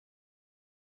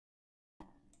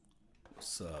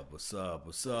What's up? What's up?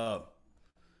 What's up?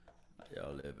 How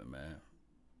y'all living, man?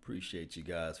 Appreciate you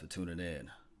guys for tuning in.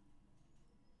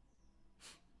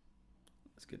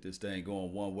 Let's get this thing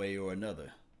going one way or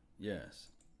another. Yes.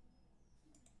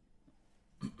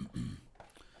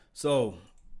 So,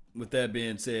 with that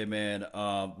being said, man,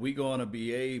 we're gonna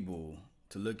be able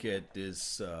to look at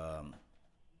this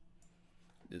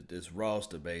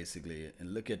roster basically,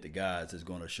 and look at the guys that's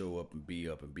gonna show up and be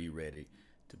ready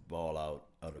to ball out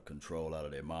of control, out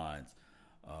of their minds.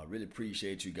 Really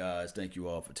appreciate you guys. Thank you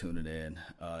all for tuning in.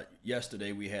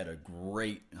 Yesterday we had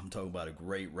I'm talking about a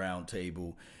great round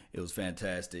table. It was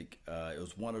fantastic. It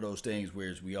was one of those things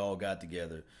where we all got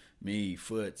together, me,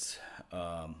 Foots,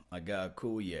 my guy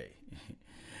Coulier,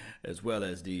 as well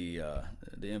as the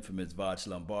infamous Vach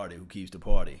Lombardi who keeps the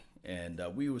party. And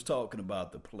we was talking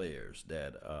about the players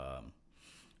that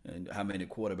and how many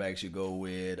quarterbacks you go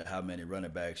with, how many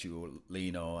running backs you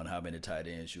lean on, how many tight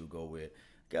ends you go with.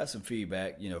 Got some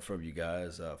feedback, from you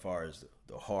guys as far as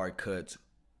the hard cuts,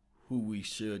 who we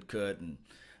should cut, and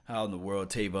how in the world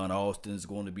Tavon Austin is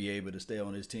going to be able to stay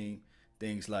on his team,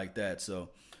 things like that. So,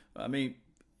 I mean,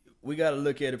 we got to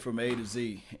look at it from A to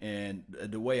Z. And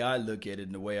the way I look at it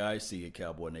and the way I see it,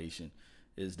 Cowboy Nation,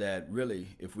 is that really,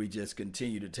 if we just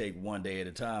continue to take one day at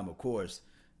a time, of course,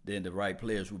 then the right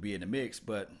players will be in the mix.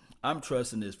 But I'm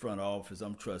trusting this front office.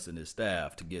 I'm trusting this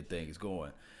staff to get things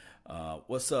going.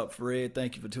 What's up, Fred?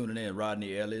 Thank you for tuning in.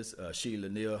 Rodney Ellis, Sheila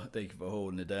Neal, thank you for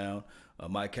holding it down.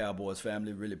 My Cowboys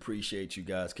family, really appreciate you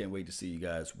guys. Can't wait to see you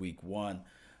guys week one.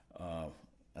 Uh,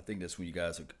 I think that's when you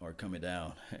guys are coming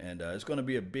down. And it's going to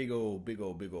be a big old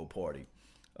party.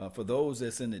 For those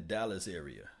that's in the Dallas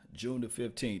area, June the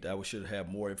 15th, I should have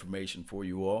more information for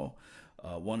you all.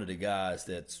 One of the guys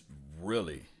that's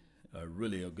really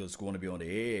just going to be on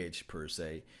the edge, per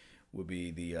se, will be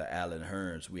the Alan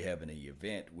Hearns. We having an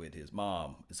event with his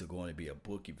mom. It's going to be a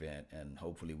book event, and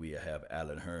hopefully we have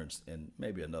Alan Hearns and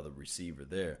maybe another receiver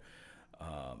there.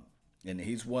 And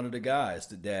he's one of the guys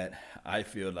that I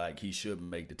feel like he should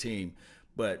make the team,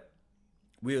 but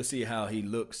we'll see how he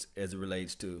looks as it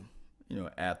relates to,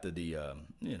 after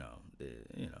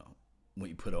when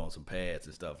you put on some pads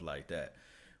and stuff like that.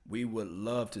 We would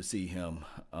love to see him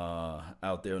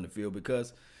out there on the field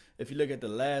because if you look at the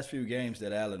last few games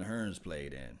that Alan Hearns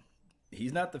played in,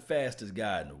 he's not the fastest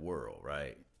guy in the world,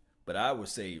 right? But I would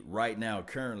say right now,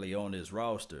 currently on this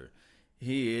roster,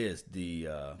 he is the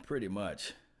pretty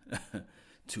much,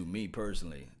 to me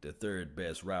personally, the third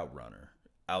best route runner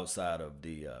outside of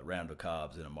the Randall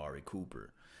Cobbs and Amari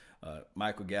Cooper.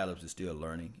 Michael Gallup is still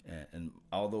learning, and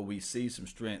although we see some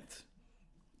strength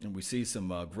and we see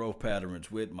some growth patterns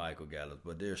with Michael Gallup,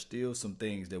 but there's still some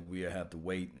things that we have to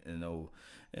wait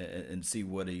and see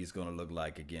what he's going to look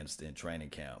like against in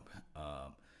training camp.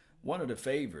 One of the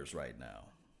favors right now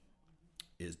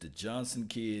is the Johnson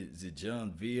kid, is it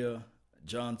John Villa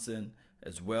Johnson,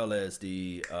 as well as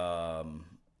the.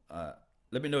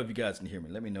 Let me know if you guys can hear me.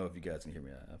 Let me know if you guys can hear me.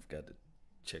 I forgot to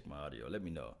check my audio. Let me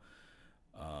know.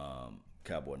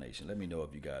 Cowboy Nation, let me know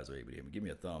if you guys are able to hear me. Give me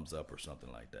a thumbs up or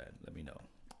something like that. Let me know.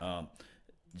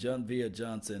 John Villa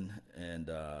Johnson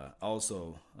and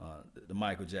also the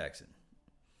Michael Jackson.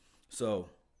 So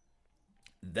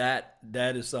that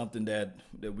is something that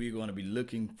we're going to be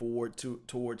looking forward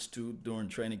towards during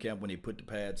training camp when they put the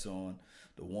pads on,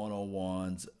 the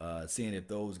one-on-ones, seeing if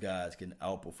those guys can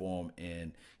outperform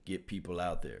and get people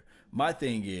out there. My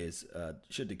thing is,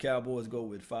 should the Cowboys go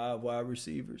with 5 wide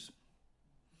receivers?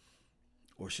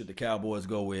 Or should the Cowboys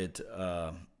go with?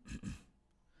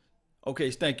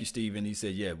 Okay, thank you, Steven. He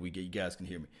said, "Yeah, you guys can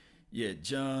hear me." Yeah,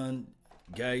 John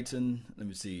Guyton. Let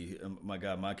me see. My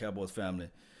God, my Cowboys family.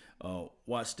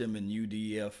 Watched them in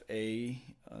UDFA,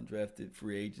 undrafted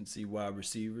free agency wide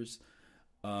receivers.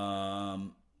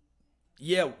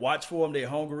 Yeah, watch for them. They're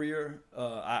hungrier.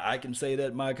 I can say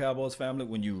that, my Cowboys family,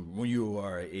 when you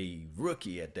are a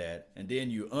rookie at that, and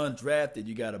then you undrafted,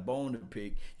 you got a bone to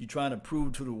pick. You're trying to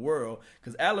prove to the world,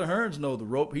 because Alan Hearns know the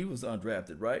rope. He was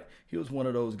undrafted, right? He was one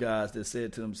of those guys that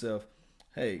said to himself,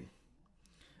 "Hey,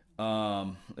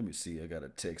 let me see. I got a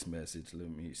text message. Let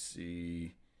me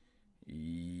see.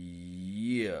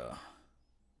 Yeah,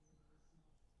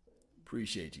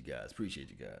 appreciate you guys.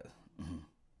 Appreciate you guys."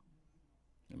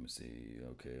 Let me see.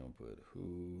 Okay, I'm gonna put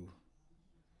who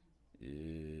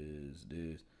is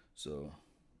this? So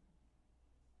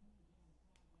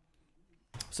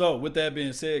with that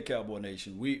being said, Cowboy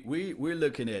Nation, we're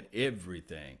looking at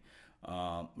everything.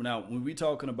 Now, when we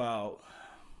talking about,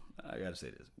 I gotta say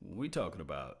this. When we talking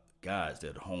about guys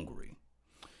that are hungry,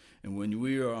 and when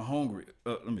we are hungry,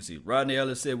 let me see. Rodney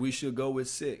Ellis said we should go with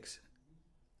 6.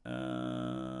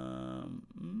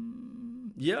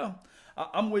 Yeah,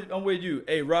 I'm with you.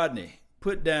 Hey, Rodney,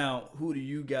 put down who do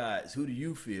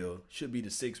you feel should be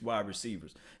the six wide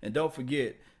receivers, and don't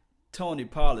forget Tony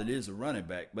Pollard is a running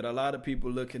back, but a lot of people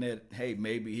looking at, hey,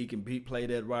 maybe he can play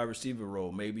that wide receiver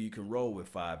role. Maybe you can roll with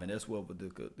five, and that's what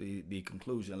the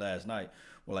conclusion last night.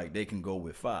 Well, like they can go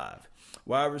with five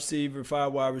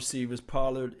five wide receivers.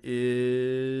 Pollard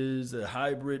is a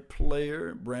hybrid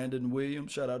player. Brandon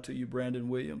Williams, shout out to you, Brandon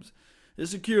Williams.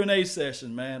 It's a Q&A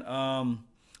session, man.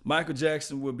 Michael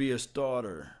Jackson will be a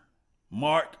starter.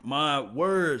 Mark my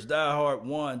words. Die Hard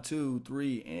 1, 2,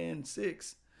 3, and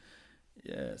 6.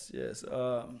 Yes, yes.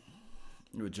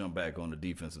 We'll jump back on the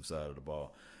defensive side of the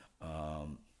ball.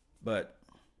 But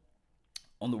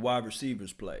on the wide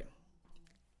receivers play,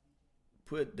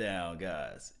 put down,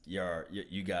 guys,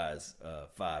 you guys,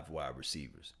 five wide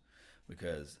receivers.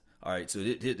 Because, all right, so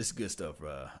this is good stuff.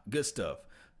 Good stuff.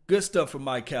 Good stuff from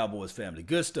my Cowboys family.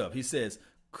 Good stuff. He says,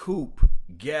 Coop,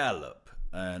 Gallup,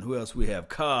 and who else we have?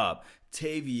 Cobb,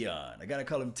 Tavion. I got to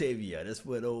call him Tavion. That's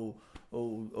what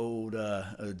old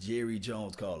Jerry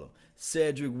Jones call him.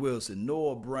 Cedric Wilson,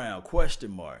 Noah Brown,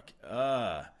 question mark.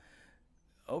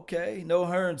 Okay, no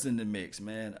Hearns in the mix,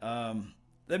 man.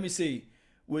 Let me see.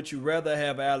 Would you rather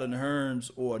have Allen Hearns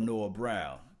or Noah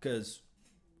Brown? Because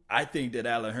I think that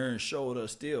Allen Hearns showed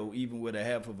us still, even with a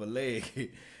half of a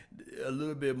leg, a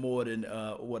little bit more than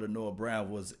what a Noah Brown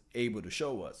was able to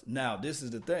show us. Now, this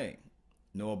is the thing.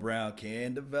 Noah Brown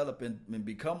can develop and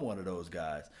become one of those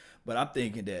guys. But I'm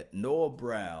thinking that Noah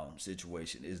Brown's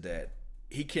situation is that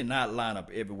he cannot line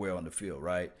up everywhere on the field,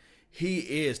 right? He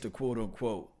is the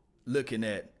quote-unquote looking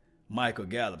at Michael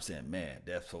Gallup saying, man,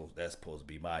 that's supposed to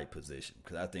be my position.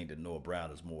 Because I think that Noah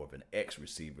Brown is more of an X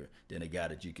receiver than a guy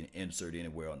that you can insert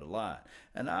anywhere on the line.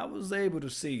 And I was able to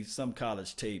see some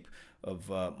college tape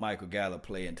of Michael Gallup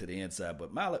playing to the inside,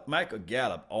 but Michael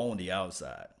Gallup on the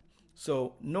outside.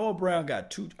 So Noah Brown got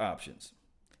two options.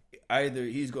 Either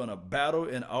he's going to battle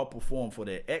and outperform for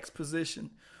that X position,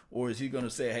 or is he going to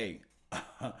say, hey,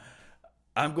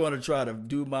 I'm going to try to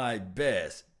do my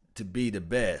best to be the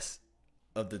best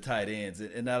of the tight ends.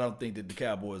 And I don't think that the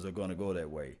Cowboys are going to go that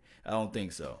way. I don't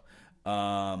think so.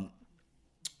 My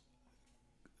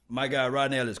guy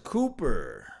right now is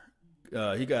Cooper.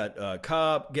 He got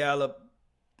Cobb, Gallup.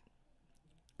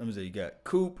 Let me say, he got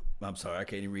Coop. I'm sorry, I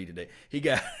can't even read today. He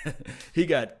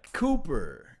got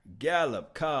Cooper,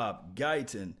 Gallup, Cobb,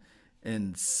 Guyton,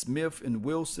 and Smith and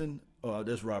Wilson. Oh,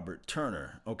 that's Robert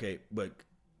Turner. Okay, but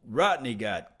Rodney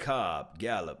got Cobb,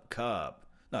 Gallup, Cobb.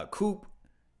 No, Coop,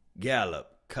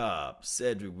 Gallup, Cobb,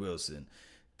 Cedric Wilson,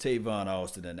 Tavon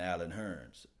Austin, and Allen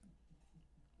Hearns.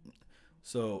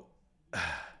 So,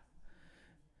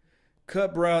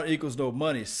 cut Brown equals no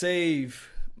money. Save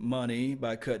money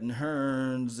by cutting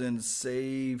Hearns and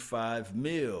save $5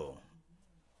 million.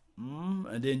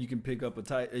 And then you can pick up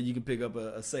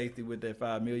a safety with that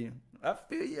 $5 million. I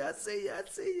feel you. I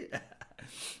see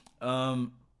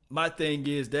you. My thing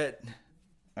is that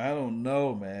I don't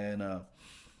know, man.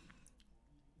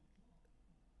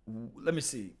 Let me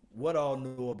see what all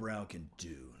Noah Brown can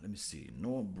do. Let me see.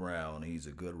 Noah Brown, he's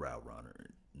a good route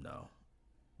runner. No.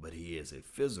 But he is a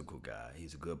physical guy.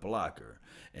 He's a good blocker.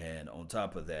 And on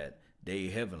top of that, they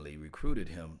heavily recruited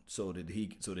him so that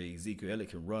Ezekiel Elliott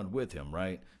can run with him,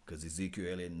 right? Because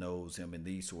Ezekiel Elliott knows him and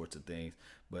these sorts of things.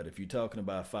 But if you're talking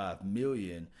about $5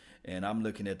 million, and I'm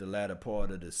looking at the latter part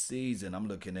of the season, I'm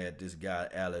looking at this guy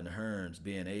Allen Hearns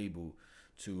being able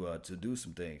to do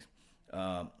some things.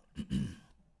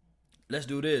 Let's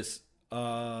do this.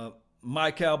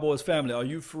 My Cowboys family, are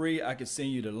you free? I can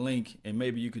send you the link, and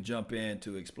maybe you can jump in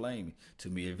to explain to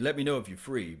me. Let me know if you're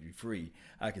free. If you're free,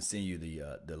 I can send you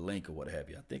the link or what have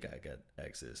you. I think I got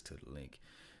access to the link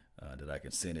that I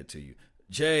can send it to you.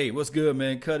 Jay, what's good,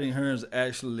 man? Cutting Hearns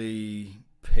actually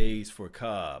pays for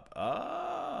Cobb.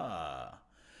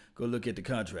 Go look at the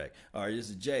contract. All right, this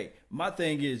is Jay. My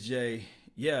thing is, Jay,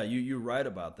 yeah, you're right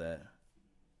about that.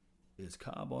 Is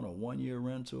Cobb on a 1-year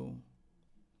rental?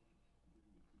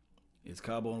 Is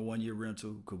Cobb on a 1-year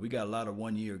rental? Because we got a lot of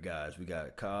 1-year guys. We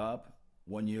got Cobb,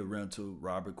 1-year rental.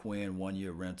 Robert Quinn,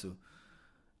 1-year rental.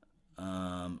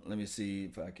 Let me see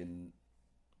if I can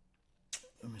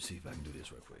do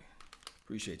this real quick.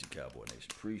 Appreciate you, Cowboy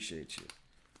Nation. Appreciate you.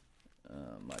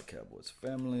 My Cowboys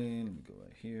family. Let me go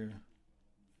right here.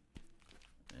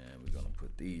 And we're going to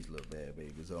put these little bad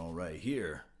babies on right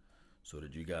here so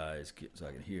that you guys so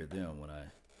I can hear them when I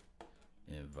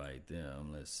invite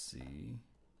them. Let's see.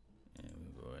 And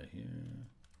we go right here.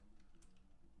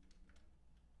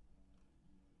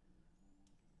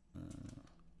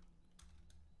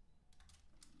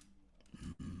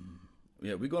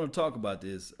 Yeah, we're going to talk about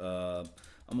this.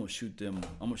 I'm I'm gonna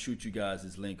shoot you guys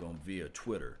this link on via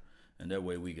Twitter, and that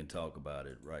way we can talk about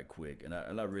it right quick. And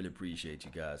I really appreciate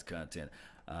you guys' content.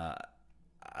 Uh,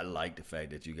 I like the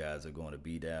fact that you guys are going to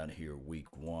be down here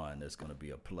week one. That's going to be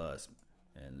a plus,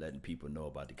 and letting people know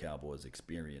about the Cowboys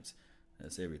experience.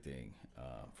 That's everything,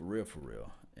 for real, for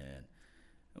real. And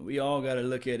we all got to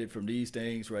look at it from these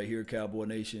things right here, Cowboy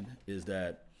Nation, is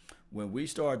that when we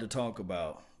start to talk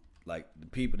about like the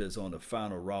people that's on the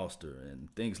final roster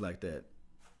and things like that,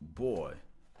 boy,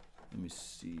 let me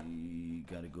see,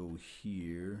 got to go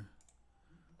here.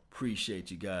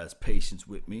 Appreciate you guys' patience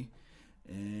with me.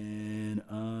 And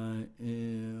I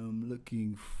am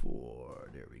looking for,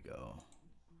 there we go.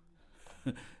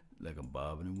 Like I'm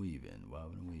bobbing and weaving. My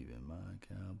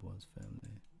Cowboys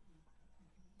family.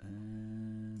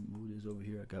 And move this over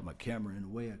here. I got my camera in the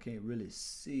way. I can't really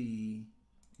see.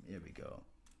 There we go.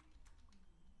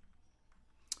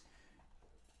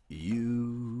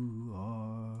 You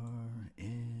are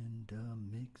in the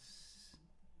mix.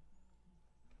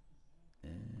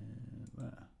 And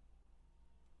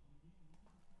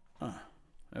wow.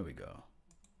 There we go.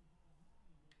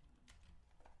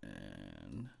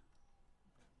 And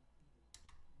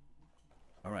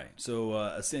all right. So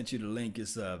I sent you the link.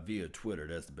 It's via Twitter.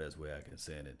 That's the best way I can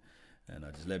send it. And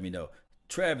just let me know.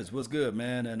 Travis, what's good,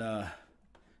 man? And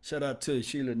shout out to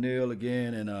Sheila Neal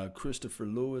again. And Christopher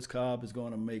Lewis. Cobb is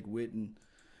going to make Witten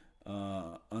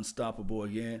unstoppable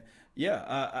again. Yeah,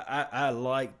 I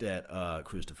like that,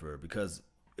 Christopher, because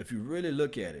if you really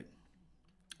look at it,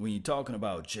 when you're talking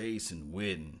about Jason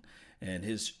Witten and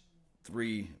his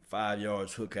 3-5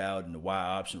 yards hook out and the Y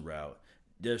option route,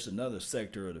 there's another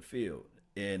sector of the field.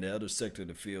 And the other sector of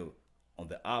the field on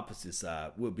the opposite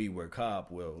side will be where Cobb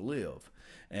will live.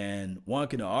 And one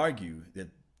can argue that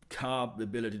Cobb's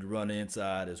ability to run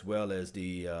inside, as well as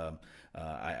the,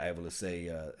 I will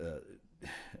say,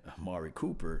 Amari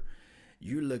Cooper,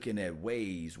 you're looking at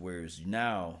ways where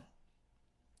now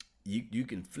you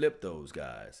can flip those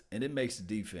guys, and it makes the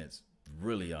defense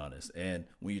really honest. And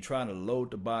when you're trying to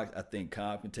load the box, I think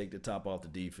Cobb can take the top off the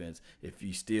defense. If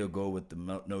you still go with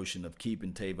the notion of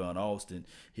keeping Tavon Austin,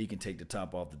 he can take the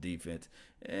top off the defense.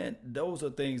 And those are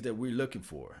things that we're looking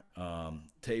for.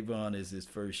 Tavon is his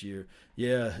first year.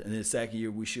 Yeah, in his second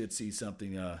year, we should see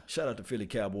something. Shout out to Philly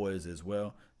Cowboys as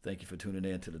well. Thank you for tuning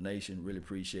in to the nation. Really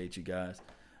appreciate you guys.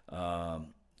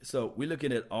 So we're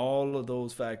looking at all of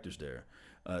those factors there.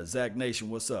 Zach Nation,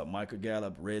 what's up? Michael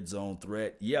Gallup, red zone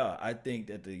threat. Yeah, I think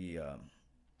that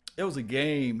it was a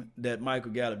game that Michael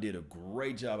Gallup did a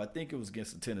great job. I think it was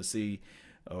against the Tennessee,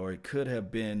 or it could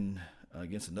have been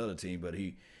against another team, but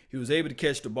he was able to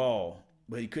catch the ball,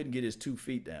 but he couldn't get his 2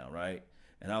 feet down, right?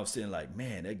 And I was saying, like,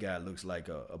 man, that guy looks like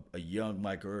a young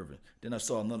Michael Irvin. Then I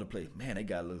saw another play. Man, that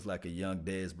guy looks like a young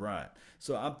Dez Bryant.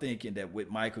 So I'm thinking that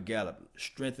with Michael Gallup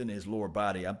strengthening his lower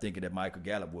body, I'm thinking that Michael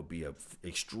Gallup will be an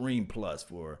extreme plus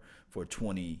for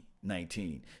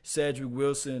 2019. Cedric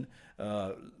Wilson,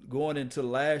 going into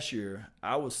last year,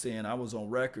 I was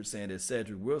on record saying that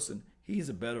Cedric Wilson, he's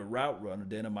a better route runner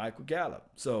than a Michael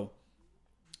Gallup. So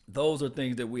those are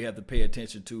things that we have to pay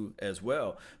attention to as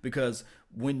well, because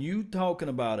when you talking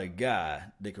about a guy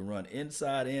that can run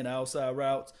inside and outside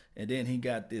routes, and then he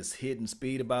got this hidden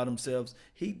speed about himself,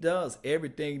 he does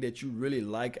everything that you really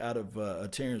like out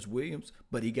of Terrence Williams,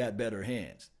 but he got better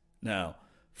hands. Now,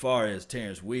 far as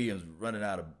Terrence Williams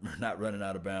not running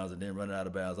out of bounds and then running out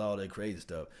of bounds, all that crazy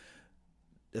stuff,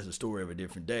 that's a story of a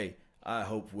different day. I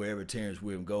hope wherever Terrence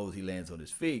Williams goes, he lands on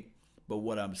his feet. But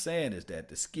what I'm saying is that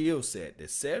the skill set that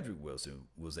Cedric Wilson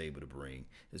was able to bring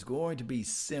is going to be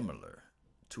similar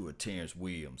to a Terrence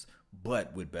Williams,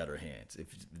 but with better hands,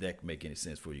 if that can make any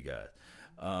sense for you guys.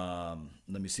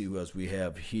 Let me see who else we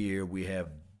have here. We have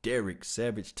Derek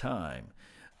Savage Time.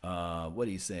 What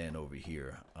are you saying over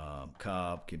here?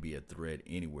 Cobb can be a threat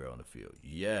anywhere on the field.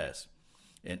 Yes.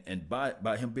 And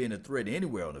by him being a threat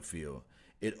anywhere on the field,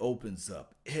 it opens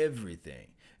up everything.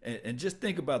 And just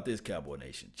think about this, Cowboy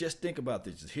Nation. Just think about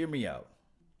this. Just hear me out.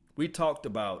 We talked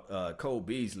about Cole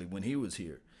Beasley when he was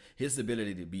here. His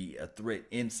ability to be a threat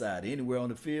inside anywhere on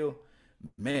the field.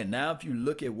 Man, now if you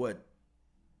look at what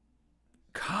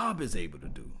Cobb is able to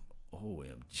do,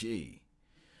 OMG.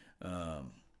 Let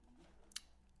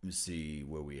me see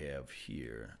where we have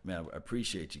here. Man, I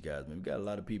appreciate you guys. Man, we got a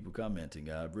lot of people commenting.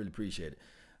 I really appreciate it.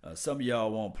 Some of y'all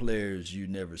want players you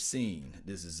never seen.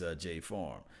 This is Jay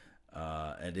Farm.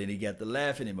 And then he got the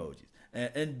laughing emojis.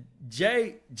 And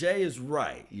Jay is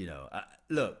right. You know,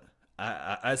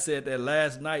 I said that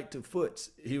last night to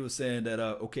Foots. He was saying that,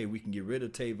 okay, we can get rid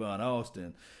of Tavon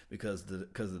Austin because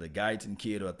of the Guyton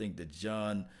kid, or I think the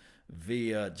John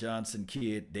via Johnson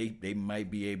kid, they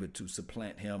might be able to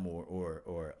supplant him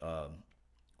or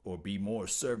be more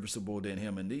serviceable than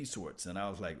him in these sorts. And I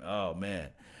was like, oh man,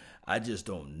 I just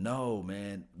don't know,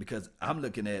 man, because I'm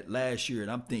looking at last year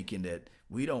and I'm thinking that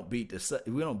we don't beat the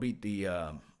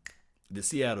Seattle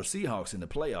Seahawks in the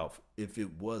playoff if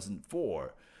it wasn't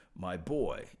for my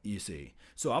boy, you see.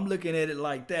 So I'm looking at it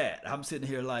like that. I'm sitting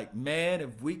here like, man,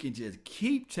 if we can just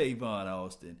keep Tavon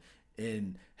Austin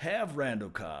and have Randall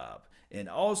Cobb and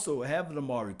also have the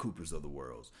Amari Coopers of the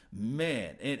world,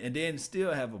 man, and then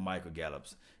still have a Michael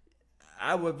Gallups,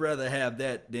 I would rather have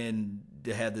that than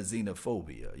to have the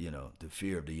xenophobia, the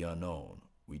fear of the unknown.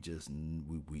 We just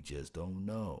don't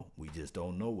know. We just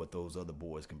don't know what those other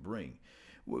boys can bring.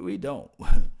 We don't.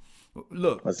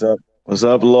 Look, What's up? What's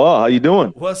up, Law? How you doing?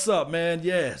 what's up, man?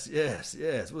 Yes, yes,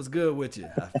 yes. What's good with you?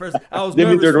 First, I was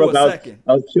Didn't mean to nervous for a interrupt. second.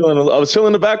 I was chilling. I was chilling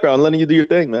in the background, letting you do your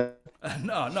thing, man.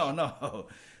 No, no, no.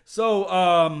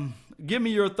 So, give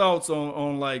me your thoughts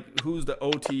on like who's the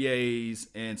OTAs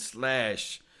and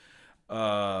slash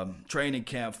training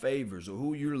camp favors, or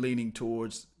who you're leaning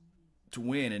towards to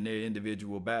win in their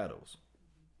individual battles.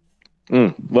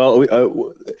 Well,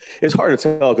 it's hard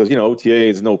to tell because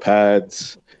OTAs, no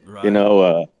pads. You Right.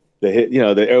 know, the hit.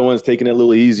 Everyone's taking it a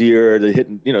little easier. They're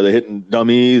hitting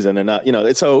dummies, and they're not.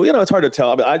 It's hard to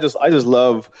tell. I mean, I just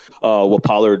love what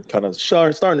Pollard kind of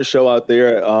starting to show out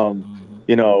there.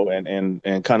 Mm-hmm.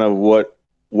 And kind of what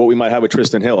we might have with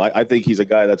Tristan Hill. I think he's a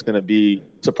guy that's going to be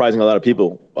surprising a lot of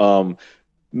people.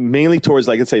 Mainly towards,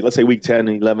 like, let's say week 10,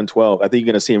 11, 12. I think you're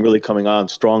going to see him really coming on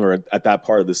stronger at that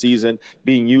part of the season,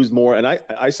 being used more. And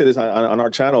I say this on our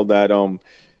channel that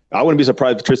I wouldn't be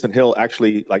surprised if Tristan Hill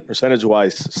actually, like,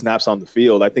 percentage-wise, snaps on the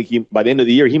field. I think by the end of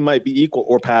the year, he might be equal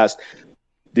or past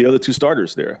the other two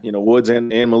starters there, Woods and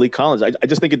Malik Collins. I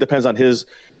just think it depends on his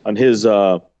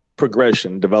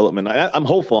progression, development. I'm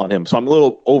hopeful on him, so I'm a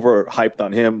little overhyped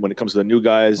on him when it comes to the new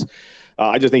guys.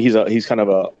 I just think he's kind of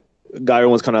a guy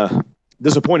everyone's kind of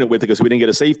disappointed with because we didn't get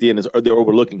a safety and they're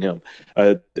overlooking him.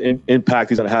 The impact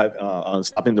he's going to have on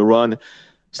stopping the run,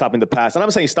 stopping the pass. And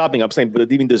I'm saying stopping, I'm saying but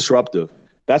even disruptive.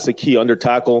 That's the key under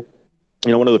tackle.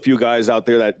 One of the few guys out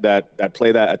there that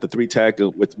play that at the 3 tech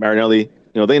with Marinelli.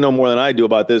 They know more than I do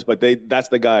about this, but that's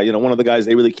the guy. One of the guys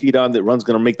they really keyed on that run's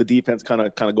going to make the defense kind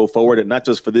of go forward, and not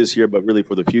just for this year, but really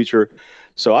for the future.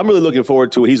 So I'm really looking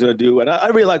forward to what he's going to do, and I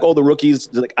really like all the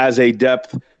rookies like as a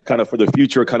depth kind of for the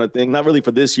future kind of thing. Not really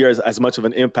for this year as much of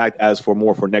an impact as for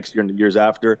more for next year and the years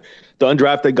after. The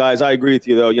undrafted guys, I agree with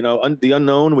you though. The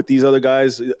unknown with these other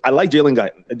guys. I like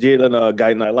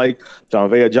Guyton. I like John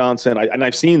Vea Johnson. And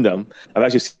I've seen them. I've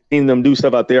actually seen them do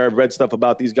stuff out there. I've read stuff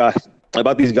about these guys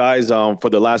for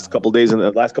the last couple of days and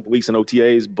the last couple of weeks in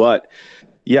OTAs. But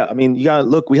yeah, I mean, you got to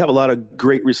look. We have a lot of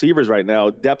great receivers right now,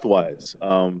 depth wise.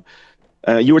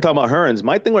 You were talking about Hearns.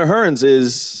 My thing with Hearns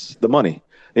is the money.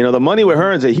 The money with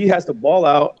Hearns, he has to ball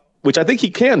out, which I think he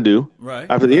can do Right.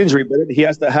 after the Right. injury, but he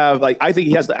has to have, like, I think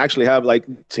he has to actually have, like,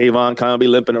 Tavon kind of be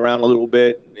limping around a little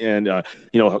bit. And,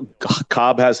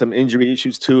 Cobb has some injury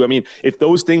issues too. I mean, if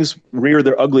those things rear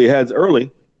their ugly heads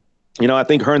early, I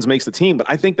think Hearns makes the team. But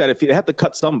I think that if you have to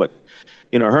cut somebody,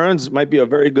 Hearns might be a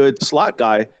very good slot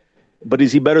guy, but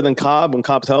is he better than Cobb when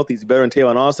Cobb's healthy? Is he better than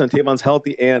Tavon Austin? Tavon's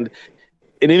healthy. And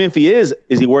even if he is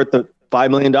he worth the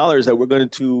 $5 million that we're going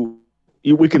to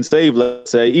we can save,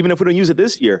 let's say, even if we don't use it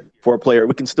this year for a player,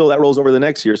 we can still, that rolls over the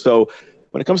next year. So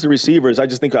when it comes to receivers, I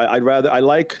just think I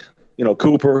like,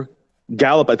 Cooper.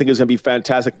 Gallup, I think is going to be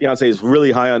fantastic. Beyonce is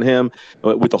really high on him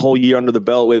with the whole year under the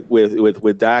belt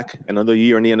with Dak, another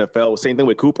year in the NFL. Same thing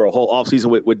with Cooper, a whole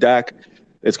offseason with Dak.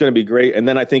 It's going to be great. And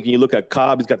then I think when you look at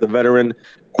Cobb, he's got the veteran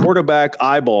quarterback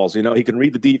eyeballs. He can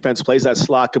read the defense, plays that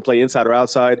slot, can play inside or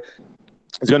outside.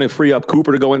 It's going to free up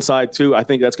Cooper to go inside too. I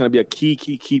think that's going to be a key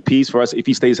piece for us if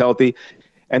he stays healthy.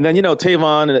 And then,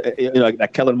 Tavon, like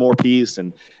that Kellen Moore piece,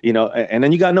 and and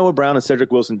then you got Noah Brown and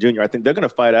Cedric Wilson Jr. I think they're going to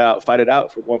fight it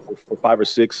out for 5 or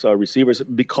 6 receivers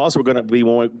because we're going to be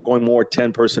going more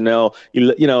 10 personnel.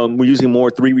 We're using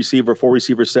more 3 receiver, 4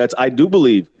 receiver sets. I do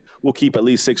believe we'll keep at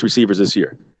least 6 receivers this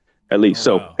year, at least.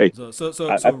 Oh So wow. hey,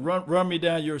 So run me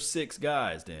down your 6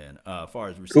 guys then, as far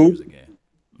as Coop, receivers again.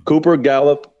 Cooper,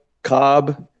 Gallup,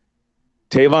 Cobb,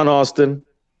 Tavon Austin,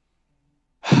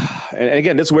 And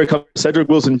again, this is where it comes Cedric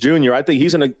Wilson Jr. I think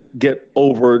he's going to get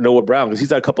over Noah Brown because he's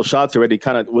had a couple shots already.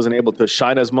 Kind of wasn't able to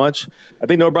shine as much. I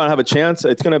think Noah Brown have a chance.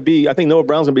 It's going to be. I think Noah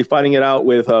Brown's going to be fighting it out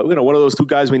with one of those two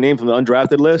guys we named from the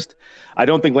undrafted list. I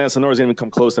don't think Lance Lenore is going to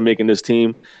come close to making this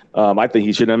team. I think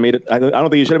he shouldn't have made it. I don't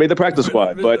think he should have made the practice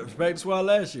squad. But practice squad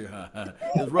last year, huh?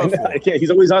 It was rough for him.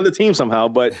 He's always on the team somehow.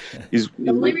 But he's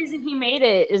the only reason he made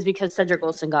it is because Cedric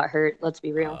Wilson got hurt. Let's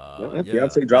be real.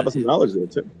 I'd say drop us some knowledge there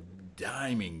too.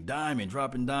 Dropping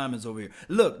diamonds over here.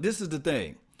 Look, this is the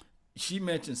thing. She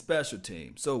mentioned special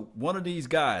team. So one of these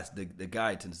guys, the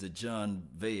Gaitans, the John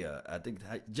Vea, I think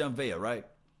John Vea, right?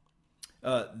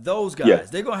 Those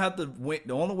guys, they're going to have to win.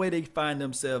 The only way they find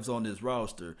themselves on this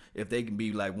roster, if they can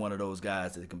be like one of those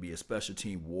guys that can be a special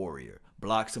team warrior,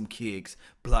 block some kicks,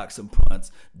 block some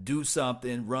punts, do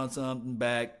something, run something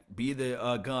back, be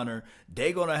the gunner.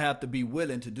 They're going to have to be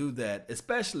willing to do that,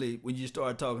 especially when you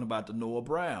start talking about the Noah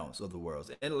Browns of the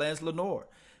world and Lance Lenore.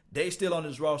 They still on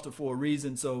this roster for a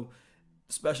reason, so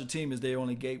special team is their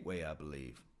only gateway, I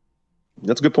believe.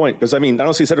 That's a good point because I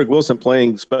don't see Cedric Wilson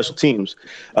playing special teams,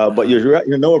 but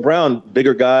you're Noah Brown,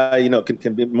 bigger guy,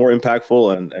 can be more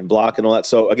impactful and block and all that.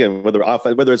 So again, whether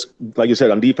it's like you said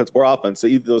on defense or offense,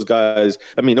 either of those guys.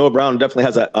 Noah Brown definitely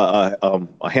has a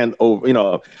hand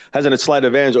over, has a slight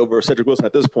advantage over Cedric Wilson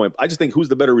at this point. I just think who's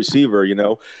the better receiver.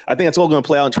 I think that's all going to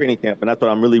play out in training camp, and that's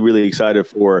what I'm really really excited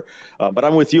for. But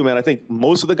I'm with you, man. I think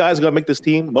most of the guys are going to make this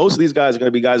team. Most of these guys are going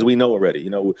to be guys we know already.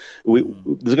 There's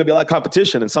going to be a lot of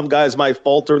competition, and some guys might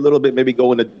falter a little bit, maybe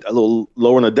go in a little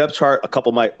lower in the depth chart. A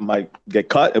couple might get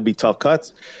cut. It'll be tough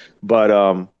cuts,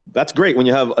 but that's great when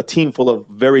you have a team full of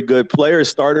very good players,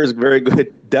 starters, very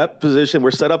good depth position.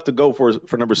 We're set up to go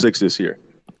for number 6 this year.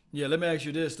 Yeah, let me ask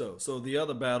you this though. So the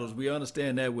other battles, we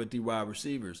understand that with the wide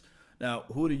receivers. Now,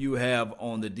 who do you have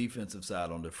on the defensive side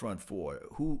on the front four?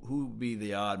 Who would be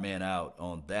the odd man out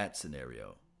on that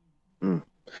scenario?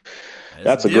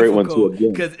 That's a great one too.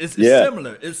 Because it's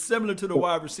similar. It's similar to the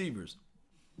wide receivers.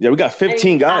 Yeah, we got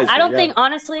 15 guys. I don't think,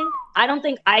 honestly,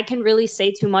 I can really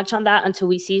say too much on that until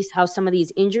we see how some of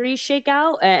these injuries shake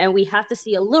out. And we have to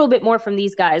see a little bit more from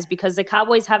these guys because the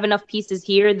Cowboys have enough pieces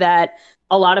here that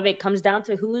a lot of it comes down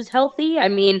to who's healthy.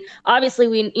 Obviously,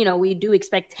 we do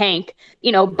expect Tank,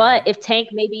 but if Tank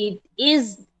maybe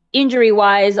is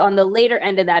injury-wise on the later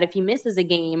end of that, if he misses a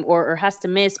game or has to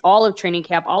miss all of training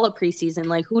camp, all of preseason,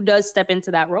 like who does step into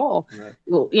that role? Right.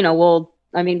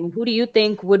 Who do you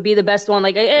think would be the best one?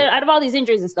 Like, out of all these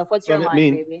injuries and stuff, what's your line,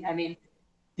 baby?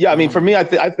 For me, I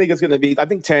think it's going to be. I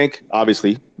think Tank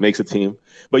obviously makes a team,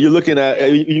 but you're looking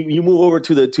at you move over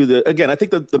to the again. I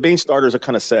think the main starters are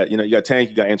kind of set. You got Tank,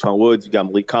 you got Antoine Woods, you got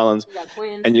Malik Collins, you got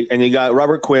Quinn. and you got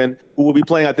Robert Quinn, who will be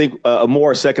playing. I think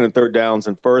more second and third downs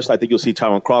than first. I think you'll see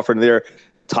Tyron Crawford in there.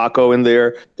 Taco in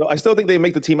there. So I still think they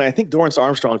make the team. And I think Dorrance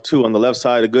Armstrong too on the left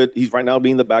side. He's right now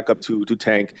being the backup to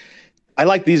Tank. I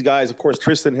like these guys, of course,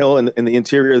 Tristan Hill in the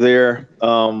interior there.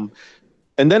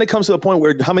 And then it comes to the point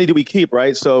where how many do we keep,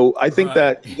 right? So I think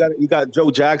that you got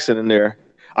Joe Jackson in there.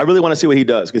 I really want to see what he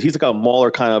does because he's like a mauler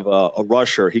kind of a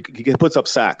rusher. He puts up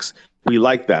sacks. We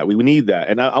like that. We need that.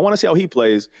 And I want to see how he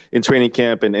plays in training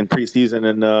camp and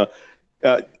preseason.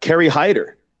 And Kerry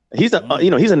Hyder. He's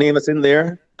a name that's in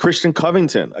there. Christian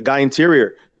Covington, a guy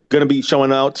interior, going to be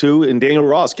showing out too. And Daniel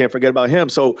Ross, can't forget about him.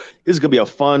 So this is going to be a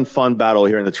fun battle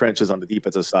here in the trenches on the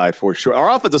defensive side for sure. Our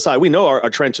offensive side, we know our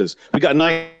trenches. We got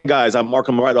 9 guys. I'm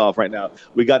marking them right off right now.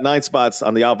 We got 9 spots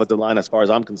on the offensive line as far as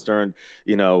I'm concerned.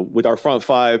 With our front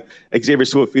 5, Xavier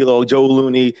Suafilo, Joe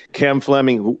Looney, Cam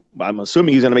Fleming, who I'm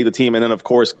assuming he's going to make the team, and then, of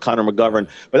course, Connor McGovern.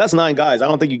 But that's 9 guys. I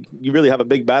don't think you really have a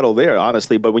big battle there,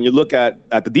 honestly. But when you look at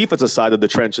the defensive side of the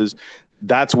trenches,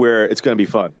 that's where it's going to be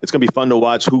fun. It's going to be fun to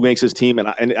watch who makes his team. And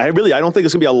I don't think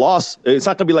it's going to be a loss. It's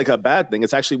not going to be like a bad thing.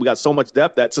 It's actually, we got so much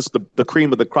depth that's just the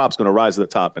cream of the crop's going to rise to the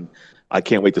top. And I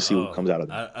can't wait to see what comes out of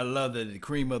that. I love that the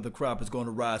cream of the crop is going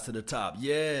to rise to the top.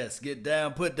 Yes, get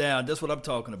down, put down. That's what I'm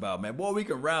talking about, man. Boy, we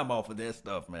can rhyme off of that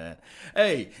stuff, man.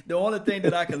 Hey, the only thing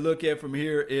that I can look at from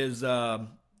here is the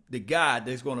guy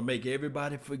that's going to make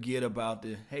everybody forget about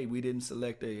we didn't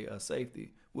select a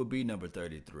safety, will be number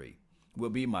 33. Will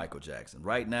be Michael Jackson.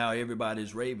 Right now,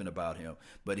 everybody's raving about him,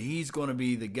 but he's going to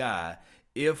be the guy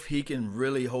if he can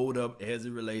really hold up as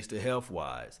it relates to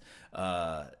health-wise.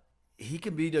 He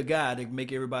can be the guy that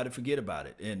make everybody forget about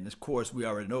it. And, of course, we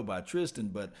already know about Tristan,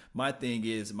 but my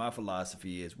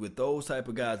philosophy is with those type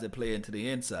of guys that play into the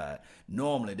inside,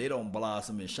 normally they don't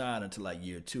blossom and shine until like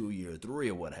year 2, year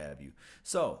 3, or what have you.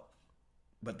 So,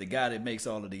 but the guy that makes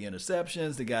all of the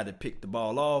interceptions, the guy that picked the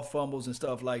ball off, fumbles and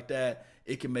stuff like that,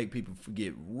 it can make people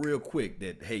forget real quick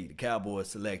that, hey, the Cowboys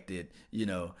selected,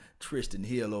 Tristan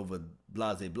Hill over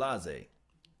Blase.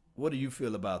 What do you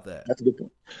feel about that? That's a good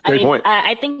point. I Great mean, point.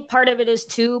 I think part of it is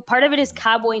too. Part of it is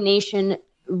Cowboy Nation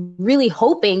really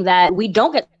hoping that we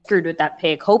don't get screwed with that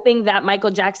pick, hoping that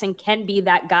Michael Jackson can be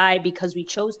that guy because we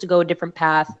chose to go a different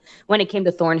path when it came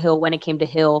to Thornhill, when it came to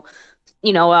Hill.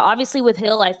 Obviously with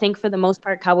Hill, I think for the most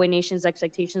part, Cowboy Nation's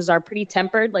expectations are pretty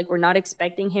tempered. Like, we're not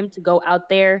expecting him to go out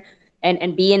there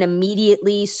and be an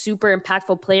immediately super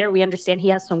impactful player. We understand he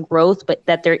has some growth, but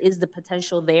that there is the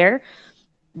potential there.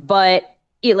 But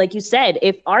like you said,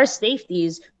 if our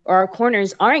safeties or our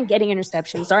corners aren't getting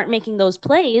interceptions, aren't making those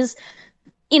plays,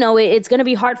 it's going to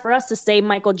be hard for us to say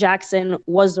Michael Jackson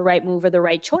was the right move or the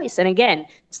right choice. And again,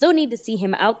 still need to see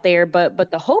him out there,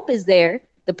 but the hope is there.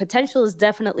 The potential is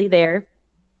definitely there.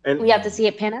 And we have to see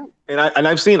it pan out. And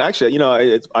I've seen, actually,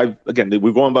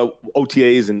 we're going about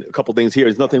OTAs and a couple things here.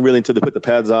 There's nothing really until they put the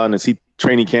pads on and see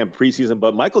training camp preseason.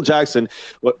 But Michael Jackson,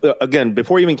 again,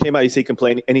 before he even came out, he could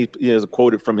play any. There's a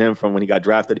quote from him from when he got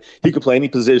drafted. He could play any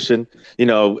position, in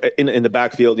the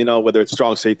backfield. Whether it's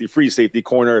strong safety, free safety,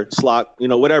 corner, slot,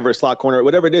 whatever, slot corner,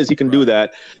 whatever it is, he can do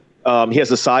that. He has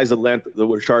the size, the length,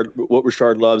 what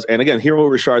Richard loves. And again, hear what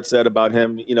Richard said about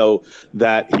him,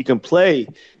 that he can play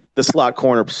the slot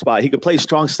corner spot. He could play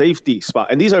strong safety spot.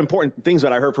 And these are important things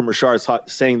that I heard from Richard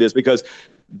saying this, because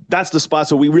that's the spots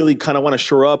that we really kind of want to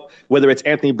shore up, whether it's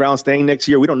Anthony Brown staying next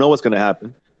year. We don't know what's going to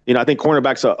happen. I think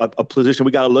cornerback's a position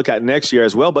we got to look at next year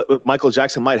as well, but Michael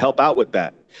Jackson might help out with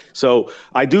that. So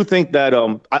I do think that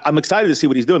I'm excited to see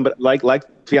what he's doing, but like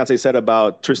Fiance said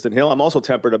about Tristan Hill, I'm also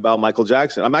tempered about Michael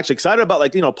Jackson. I'm actually excited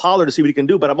about Pollard to see what he can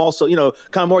do, but I'm also,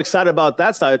 kind of more excited about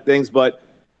that side of things, but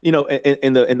in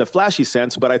the flashy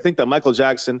sense. But I think that Michael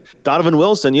Jackson, Donovan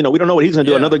Wilson, we don't know what he's going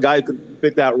to do. Another guy who could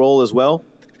fit that role as well.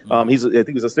 I think he's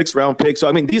a 6th round pick. So,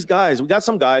 I mean, these guys, we got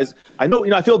some guys. I know,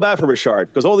 I feel bad for Richard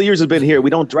because all the years he's been here,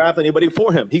 we don't draft anybody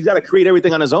for him. He's got to create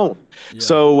everything on his own. Yeah.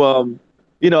 So,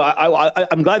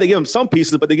 I'm glad they give him some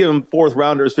pieces, but they give him 4th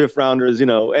rounders, 5th rounders, and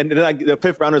then the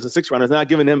 5th rounders and 6th rounders. They're not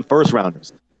giving him 1st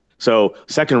rounders. So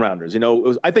 2nd rounders,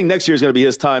 I think next year is going to be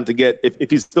his time to get,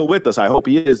 if he's still with us, I hope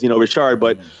he is, Richard,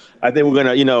 but I think we're going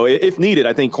to, if needed,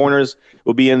 I think corners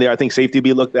will be in there. I think safety will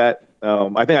be looked at.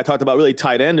 I think I talked about really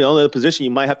tight end. The only other position you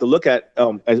might have to look at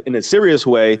in a serious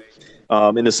way,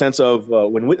 in the sense of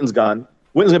when Witten's gone,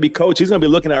 Witten's going to be coach. He's going to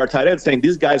be looking at our tight end saying,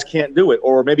 these guys can't do it.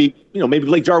 Or maybe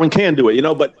Blake Jarwin can do it,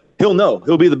 but he'll know.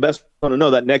 He'll be the best one to know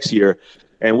that next year.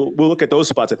 And we'll look at those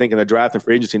spots, I think, in the draft and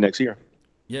free agency next year.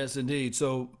 Yes, indeed.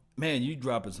 So, man, you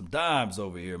dropping some dimes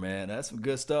over here, man. That's some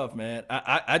good stuff, man.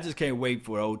 I just can't wait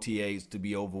for OTAs to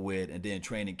be over with and then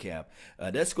training camp.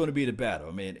 That's going to be the battle.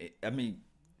 I mean,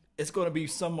 it's going to be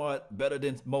somewhat better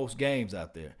than most games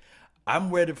out there.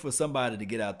 I'm ready for somebody to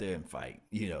get out there and fight.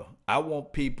 I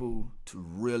want people to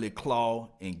really claw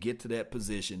and get to that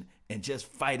position and just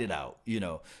fight it out,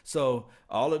 So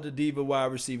all of the diva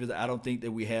wide receivers, I don't think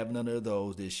that we have none of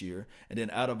those this year. And then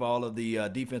out of all of the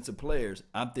defensive players,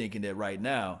 I'm thinking that right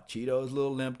now, Cheeto's a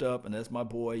little limped up, and that's my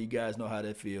boy. You guys know how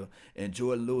that feel. And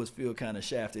Jordan Lewis feel kind of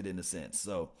shafted in a sense.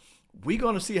 So we're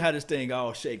going to see how this thing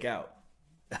all shake out.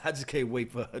 I just can't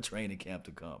wait for a training camp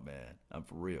to come, man. I'm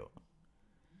for real.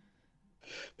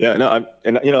 Yeah, no,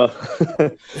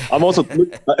 I'm also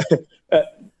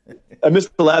I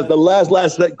missed the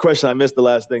last question. I missed the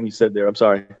last thing you said there. I'm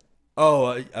sorry.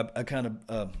 Oh, I kind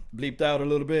of bleeped out a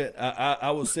little bit.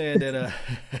 I was saying that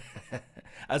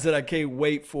I said I can't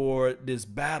wait for this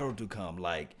battle to come,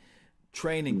 like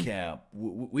training camp.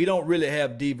 We don't really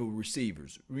have diva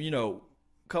receivers.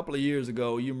 A couple of years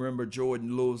ago, you remember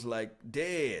Jordan Lewis like,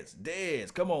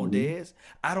 Dez, come on, Dez.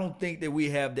 I don't think that we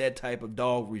have that type of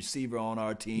dog receiver on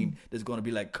our team that's going to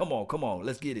be like, come on,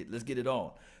 let's get it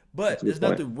on. But there's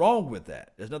nothing wrong with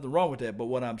that. But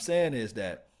what I'm saying is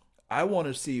that I want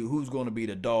to see who's going to be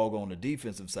the dog on the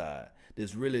defensive side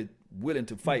that's really willing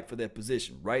to fight for that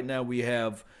position. Right now we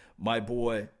have my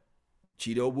boy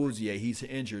Cheeto Bouzier. He's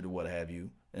injured or what have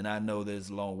you. And I know there's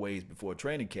a long ways before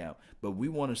training camp. But we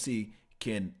want to see,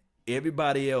 can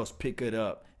everybody else pick it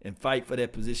up and fight for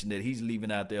that position that he's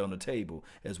leaving out there on the table,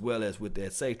 as well as with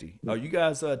that safety. Are you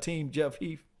guys team Jeff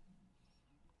Heath?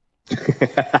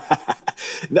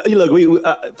 No, look, we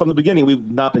from the beginning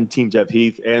we've not been team Jeff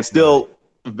Heath, and still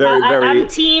very. I'm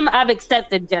team. I've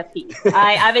accepted Jeff Heath.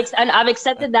 I've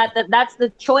accepted that's the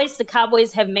choice the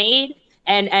Cowboys have made,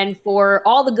 and for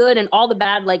all the good and all the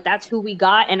bad, like that's who we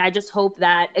got. And I just hope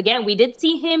that again we did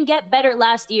see him get better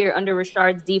last year under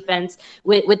Richard's defense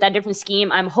with that different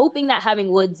scheme. I'm hoping that having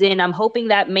Woods in, I'm hoping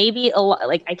that maybe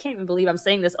I can't even believe I'm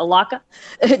saying this, Alaka,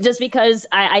 just because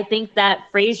I think that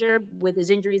Frazier with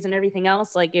his injuries and everything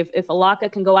else, like if Alaka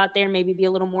can go out there and maybe be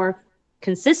a little more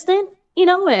consistent,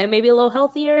 and maybe a little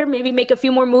healthier, maybe make a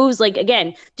few more moves. Like,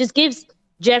 again, just gives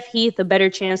Jeff Heath a better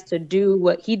chance to do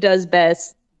what he does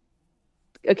best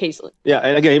occasionally. Yeah,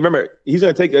 and again, remember, he's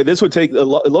going to take this would take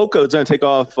Loco is going to take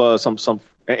off some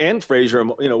and Frazier.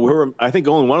 I think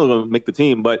only one of them will make the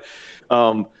team, but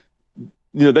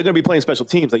they're going to be playing special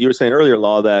teams, like you were saying earlier,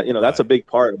 Law. That that's a big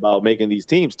part about making these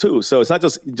teams too. So it's not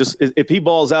just if he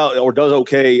balls out or does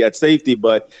okay at safety,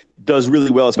 but does really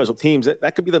well at special teams,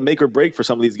 that could be the make or break for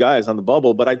some of these guys on the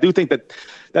bubble. But I do think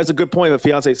that's a good point. If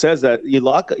Fiance says that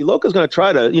Iloka's going to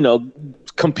try to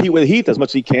compete with Heath as much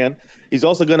as he can. He's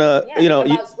also going to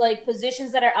like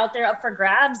positions that are out there up for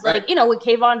grabs, like with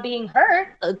Kayvon being hurt,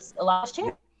 it's a last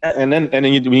chance. And then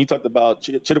when you talked about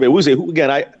Chidobe Awuzie, who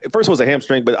again, first was a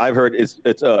hamstring, but I've heard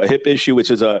it's a hip issue, which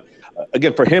is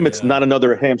again for him, it's not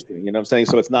another hamstring. You know what I'm saying?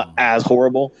 So it's not as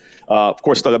horrible. Of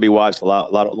course, still got to be watched.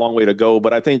 Long way to go.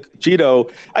 But I think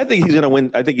Cheeto, I think he's going to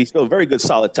win. I think he's still a very good,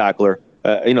 solid tackler.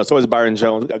 So is Byron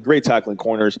Jones, a great tackling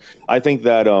corners. I think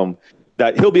that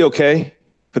he'll be okay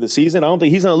for the season. I don't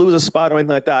think he's going to lose a spot or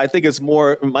anything like that. I think it's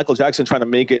more Michael Jackson trying to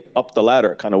make it up the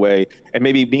ladder kind of way, and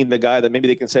maybe being the guy that maybe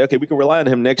they can say, okay, we can rely on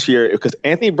him next year because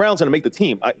Anthony Brown's going to make the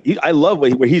team. I love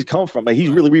where he's come from. He's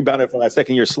really rebounded from that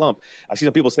second-year slump. I see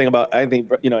some people saying about Anthony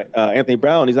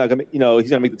Brown. He's not going to, he's going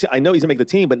to make the team. I know he's going to make the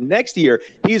team, but next year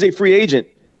he's a free agent.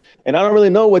 And I don't really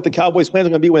know what the Cowboys' plans are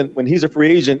going to be when he's a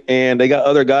free agent and they got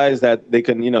other guys that they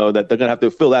can, that they're going to have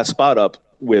to fill that spot up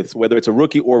with, whether it's a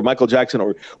rookie or Michael Jackson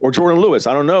or Jordan Lewis.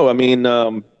 I don't know. I mean,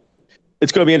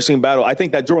 it's going to be an interesting battle. I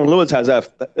think that Jordan Lewis has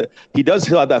he does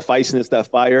still have that feistiness, that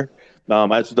fire.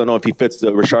 I just don't know if he fits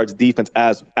Richard's defense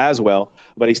as well,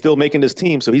 but he's still making this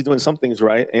team, so he's doing some things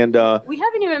right. And we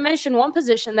haven't even mentioned one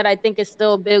position that I think is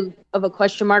still a big of a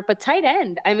question mark, but tight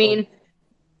end. I mean,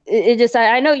 it just,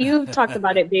 I know you've talked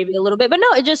about it, baby, a little bit, but no,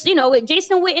 it just,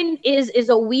 Jason Witten is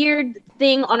a weird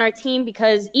thing on our team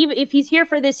because even if he's here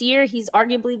for this year, he's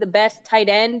arguably the best tight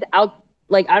end out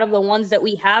of the ones that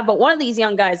we have. But one of these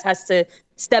young guys has to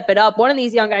step it up. One of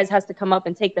these young guys has to come up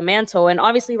and take the mantle. And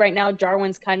obviously right now,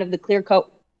 Jarwin's kind of the clear-cut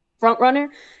front runner,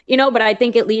 but I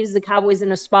think it leaves the Cowboys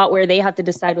in a spot where they have to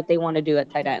decide what they want to do at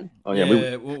tight end. Oh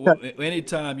yeah.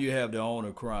 Anytime you have the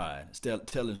owner crying,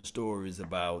 telling stories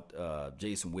about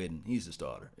Jason Witten, he's the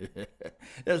starter.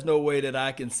 There's no way that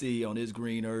I can see on this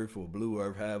green earth or blue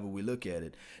earth, however we look at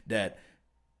it, that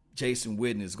Jason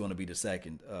Witten is going to be the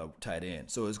second tight end.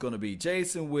 So it's going to be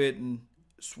Jason Witten,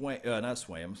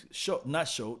 not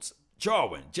Schultz,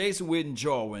 Jarwin. Jason Witten,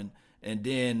 Jarwin, and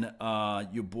then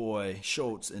your boy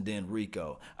Schultz, and then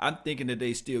Rico. I'm thinking that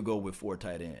they still go with 4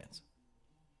 tight ends.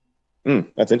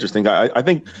 That's interesting. I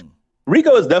think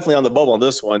Rico is definitely on the bubble on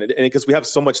this one, and because we have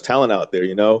so much talent out there,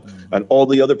 and all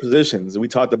the other positions. We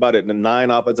talked about it, the 9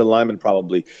 offensive linemen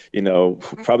probably,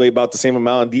 probably about the same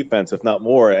amount on defense, if not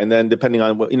more. And then depending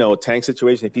on what, Tank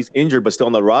situation, if he's injured but still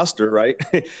on the roster, right,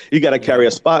 you got to carry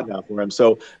a spot now for him.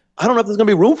 So I don't know if there's going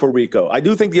to be room for Rico. I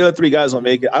do think the other 3 guys will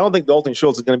make it. I don't think Dalton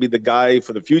Schultz is going to be the guy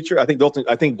for the future. I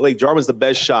think Blake Jarwin's the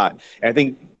best shot.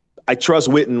 And I trust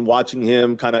Witten watching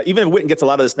him kind of, even if Witten gets a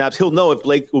lot of the snaps, he'll know if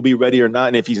Blake will be ready or not.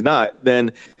 And if he's not,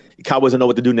 then the Cowboys will know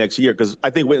what to do next year. Because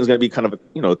I think Witten's going to be kind of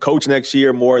a coach next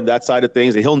year, more in that side of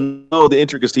things. And he'll know the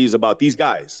intricacies about these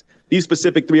guys, these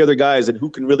specific 3 other guys, and who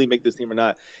can really make this team or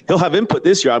not. He'll have input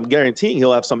this year. I'm guaranteeing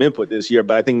he'll have some input this year.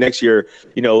 But I think next year,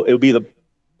 it'll be the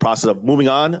process of moving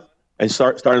on and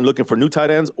starting looking for new tight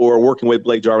ends or working with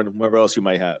Blake Jarwin and whoever else you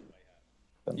might have.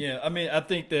 Yeah, I mean, I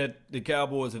think that the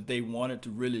Cowboys, if they wanted to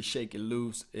really shake it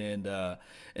loose, and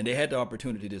they had the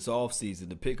opportunity this offseason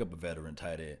to pick up a veteran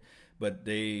tight end, but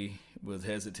they was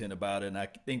hesitant about it, and I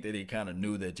think that they kind of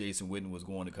knew that Jason Witten was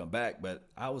going to come back. But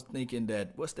I was thinking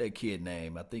that, what's that kid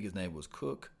name? I think his name was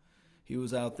Cook. He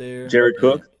was out there. Jared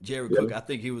Cook. Cook. I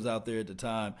think he was out there at the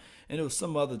time. And there was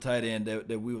some other tight end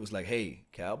that we was like, hey,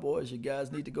 Cowboys, you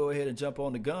guys need to go ahead and jump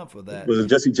on the gun for that. Was it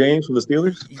Jesse James from the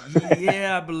Steelers?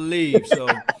 Yeah, I believe. So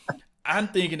I'm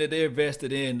thinking that they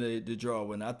invested in the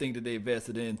Jarwin. I think that they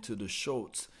invested into the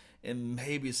Schultz. And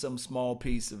maybe some small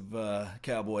piece of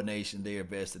Cowboy Nation, they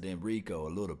invested in Rico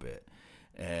a little bit.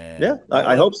 And yeah,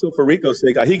 I hope so for Rico's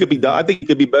sake. I think he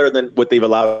could be better than what they've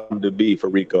allowed him to be for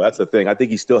Rico. That's the thing. I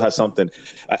think he still has something.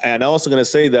 And I'm also going to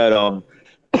say that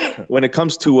when it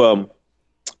comes to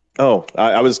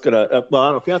I was going to I don't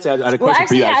know, Fiance, I had a question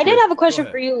for you. I did have a question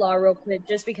for you, Law, real quick,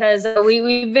 just because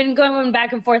we've been going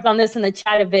back and forth on this in the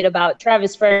chat a bit about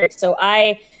Travis Frederick. So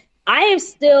I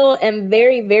still am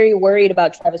very, very worried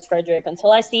about Travis Frederick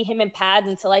until I see him in pads,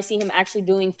 until I see him actually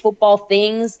doing football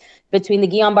things, between the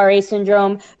Guillain-Barré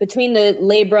syndrome, between the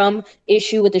labrum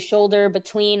issue with the shoulder,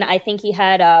 between, I think he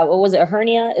had, a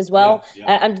hernia as well.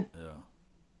 Yeah.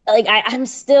 like I'm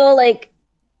still like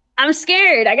I'm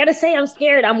scared. I gotta say I'm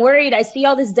scared. I'm worried. I see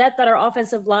all this depth at our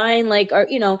offensive line. Like,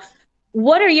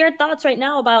 what are your thoughts right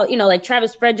now about like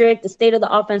Travis Frederick, the state of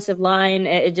the offensive line?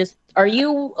 It just are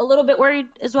you a little bit worried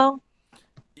as well?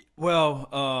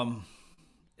 Well,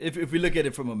 if we look at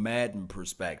it from a Madden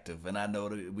perspective, and I know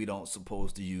that we don't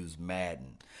supposed to use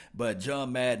Madden, but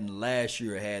John Madden last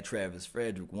year had Travis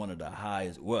Frederick one of the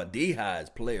highest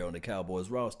player on the Cowboys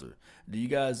roster. Do you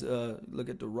guys look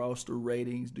at the roster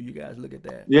ratings? Do you guys look at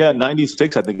that? Yeah,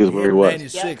 96, I think, is where he was.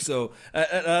 96. Yep. So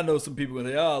I know some people are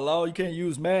going to say, "Oh, Law, you can't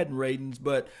use Madden ratings."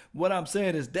 But what I'm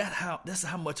saying is that's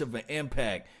how much of an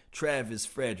impact Travis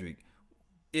Frederick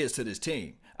is to this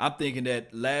team. I'm thinking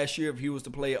that last year, if he was to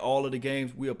play all of the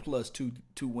games, we're a plus two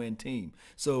win team.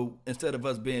 So instead of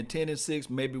us being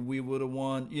 10-6, maybe we would have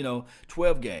won,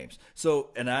 12 games. So,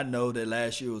 and I know that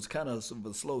last year was kind of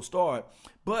a slow start,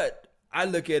 but I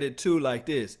look at it too like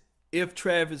this: if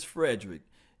Travis Frederick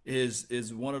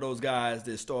is one of those guys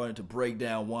that's starting to break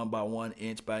down one by one,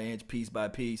 inch by inch, piece by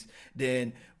piece,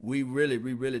 then we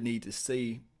really need to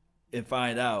see and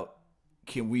find out.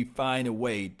 Can we find a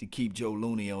way to keep Joe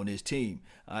Looney on this team?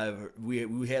 We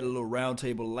had a little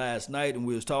roundtable last night, and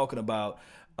we was talking about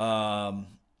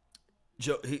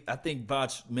Joe. I think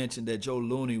Botch mentioned that Joe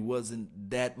Looney wasn't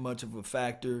that much of a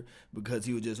factor because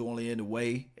he was just only in the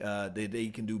way. That they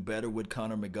can do better with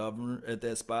Connor McGovern at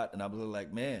that spot, and I was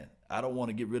like, man, I don't want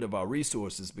to get rid of our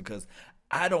resources because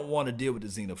I don't want to deal with the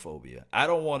xenophobia. I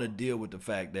don't want to deal with the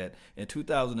fact that in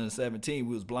 2017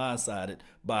 we was blindsided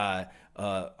by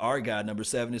our guy number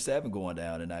 77 going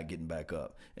down and not getting back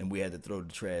up, and we had to throw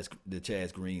the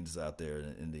Chaz Greens out there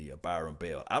in the Byron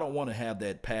Bell. I don't want to have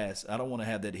that past. I don't want to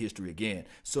have that history again.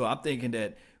 So I'm thinking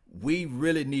that we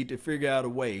really need to figure out a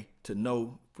way to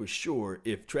know for sure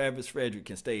if Travis Frederick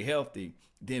can stay healthy,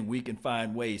 then we can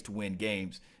find ways to win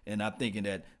games. And I'm thinking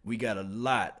that we got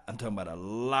I'm talking about a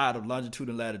lot of longitude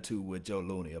and latitude with Joe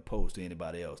Looney opposed to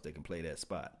anybody else that can play that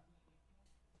spot.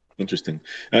 Interesting.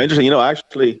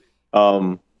 Actually,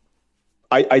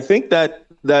 I think that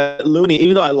Looney,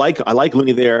 even though I like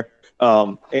Looney there,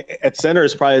 at center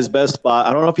is probably his best spot.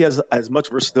 I don't know if he has as much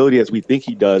versatility as we think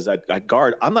he does at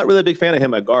guard. I'm not really a big fan of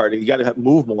him at guard. You got to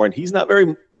move more, and he's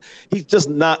just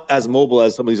not as mobile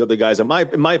as some of these other guys. In my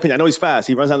opinion, I know he's fast.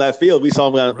 He runs on that field. We saw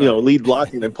him, lead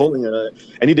blocking and pulling,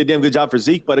 and he did a damn good job for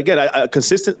Zeke. But again, I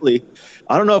consistently,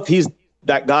 I don't know if he's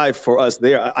that guy for us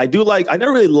there. I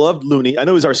never really loved Looney. I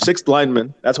know he's our sixth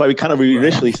lineman. That's why we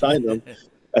initially signed him.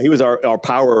 He was our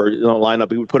power lineup.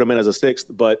 We would put him in as a sixth.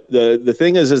 But the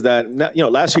thing is that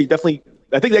last year definitely,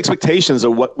 I think the expectations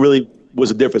of what really was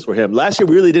a difference for him. Last year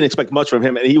we really didn't expect much from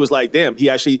him, and he was like, damn, he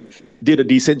actually did a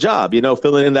decent job,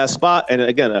 filling in that spot. And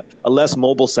again, a less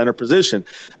mobile center position.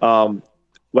 When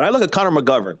I look at Connor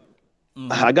McGovern,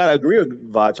 I gotta agree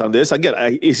with Vach on this.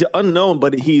 Again, he's unknown,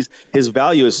 but his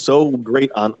value is so great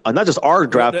on not just our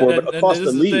draft board, but across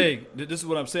the league. This is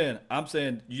what I'm saying. I'm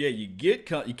saying, yeah, you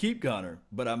keep Connor,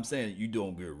 but I'm saying you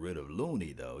don't get rid of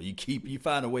Looney though. You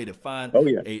find a way to find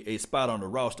a spot on the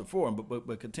roster for him.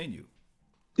 But continue.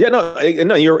 Yeah, no,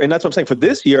 and that's what I'm saying. For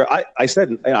this year, I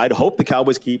said I'd hope the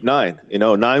Cowboys keep 9.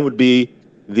 9 would be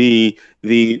the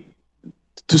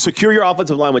to secure your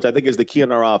offensive line, which I think is the key in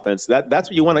our offense. That's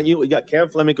what you want to. You got Cam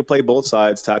Fleming could play both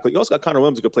sides tackle. You also got Connor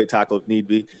Williams who could play tackle if need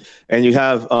be, and you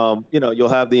have you'll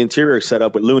have the interior set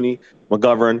up with Looney,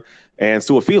 McGovern, and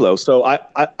Suafilo. So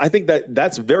I think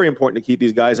that's very important to keep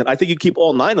these guys, and I think you keep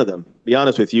all 9 of them. Be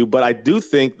honest with you, but I do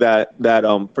think that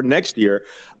for next year.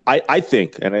 I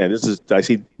think, and this is, I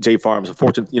see Jay Farms,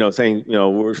 saying,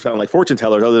 we're sounding like fortune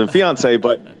tellers other than fiance,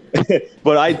 but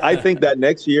I think that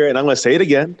next year, and I'm going to say it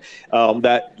again,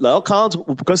 that La'el Collins,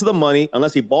 because of the money,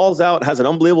 unless he balls out, has an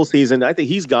unbelievable season, I think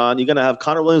he's gone. You're going to have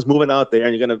Connor Williams moving out there,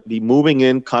 and you're going to be moving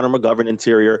in Connor McGovern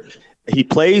interior. He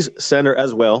plays center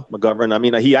as well, McGovern. I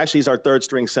mean, he actually is our third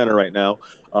string center right now.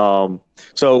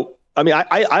 So, I mean,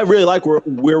 I really like where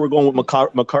we're going with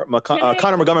Connor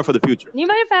McGovern for the future. You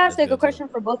mind if I ask a question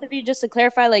for both of you just to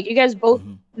clarify? Like, you guys both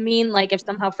mean like if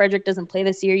somehow Frederick doesn't play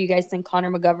this year, you guys think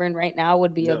Connor McGovern right now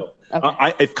would be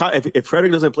if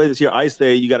Frederick doesn't play this year, I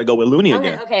say you got to go with Looney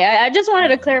again. Okay. I just wanted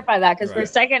to clarify that because for a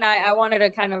second I wanted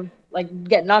to kind of like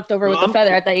get knocked over with the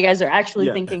feather. I thought you guys are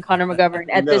actually thinking Connor McGovern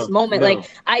at this moment. Like,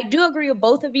 I do agree with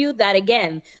both of you that,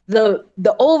 again, the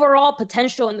overall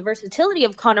potential and the versatility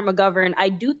of Connor McGovern, I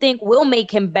do think will make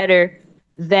him better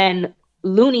than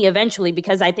Looney eventually,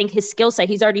 because I think his skill set,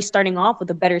 he's already starting off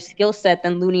with a better skill set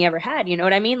than Looney ever had. You know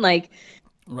what I mean? Like,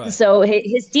 so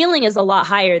his ceiling is a lot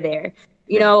higher there.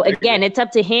 Again, it's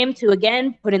up to him to,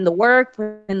 again, put in the work,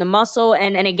 put in the muscle,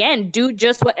 and again, do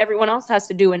just what everyone else has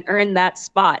to do and earn that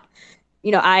spot.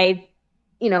 I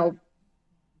you know,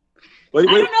 Wait,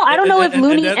 I don't know. I don't know if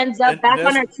Looney ends up back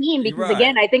on our team you're because right.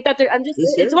 again, I think that I'm just.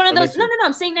 This It's year one of or those. next No, year? no, no.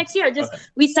 I'm saying next year. Just Okay.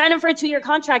 we signed him for a 2-year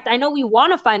contract. I know we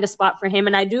want to find a spot for him,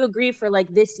 and I do agree for like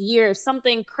this year. If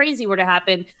something crazy were to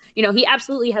happen, you know, he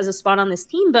absolutely has a spot on this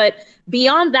team. But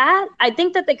beyond that, I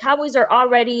think that the Cowboys are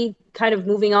already kind of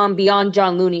moving on beyond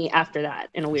John Looney after that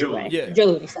in a weird way. Yeah. Joe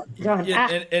Looney, sorry. John. Yeah,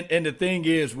 and the thing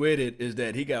is with it is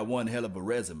that he got one hell of a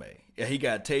resume. Yeah, he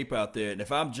got tape out there, and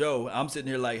if I'm Joe, I'm sitting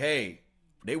here like, hey,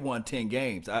 they won 10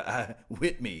 games. I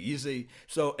with me, you see.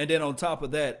 So, and then on top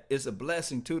of that, it's a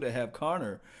blessing too to have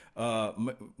Connor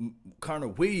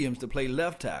Williams to play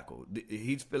left tackle.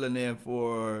 He's filling in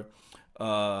for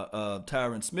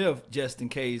Tyron Smith just in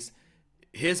case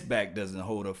his back doesn't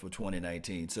hold up for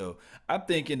 2019. So I'm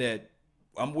thinking that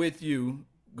I'm with you.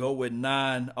 Go with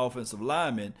 9 offensive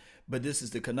linemen, but this is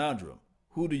the conundrum.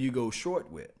 Who do you go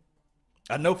short with?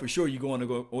 I know for sure you're only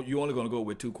going to go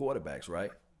with 2 quarterbacks, right?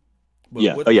 But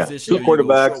Yeah. what Oh, yeah. position 2 do you go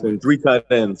quarterbacks short and with? 3 tight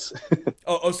ends.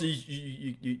 So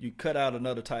you cut out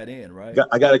another tight end, right?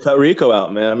 I got to cut Rico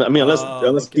out, man. I mean, unless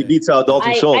he Okay. beats out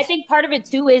Dalton I Schultz. think part of it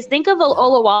too is think of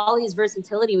Olawale's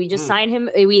versatility. We just signed him,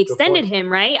 we extended him,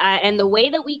 right? And the way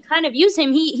that we kind of use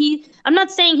him, he I'm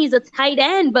not saying he's a tight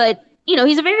end, but you know,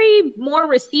 he's a very more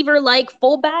receiver-like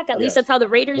fullback. At least that's how the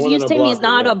Raiders More than used a him. He's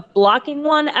blocker, not a blocking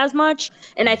one as much.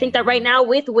 And I think that right now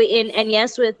with Witten and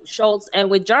yes, with Schultz and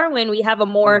with Jarwin, we have a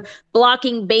more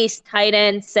blocking-based tight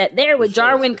end set there. With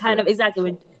Jarwin, kind of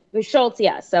exactly with Schultz,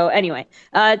 yeah. So anyway,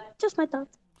 just my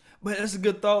thoughts. But that's a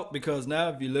good thought because now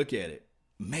if you look at it,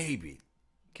 maybe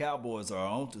Cowboys are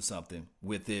onto something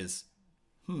with this.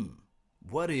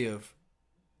 What if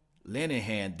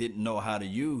Linehan didn't know how to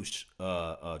use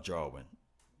Jarwin?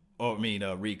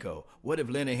 Rico. What if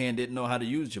Linehan didn't know how to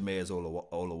use Jameis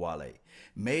Olawale?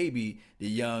 Maybe the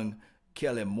young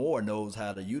Kellen Moore knows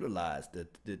how to utilize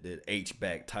the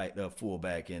H-back tight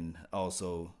fullback and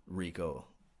also Rico.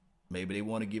 Maybe they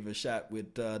want to give it a shot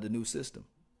with the new system.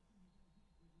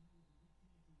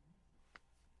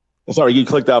 Sorry, you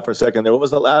clicked out for a second there. What was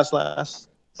the last?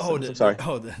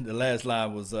 The last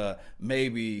line was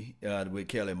maybe with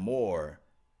Kellen Moore,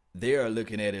 they're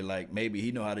looking at it like maybe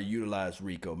he know how to utilize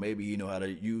Rico, maybe he know how to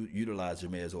utilize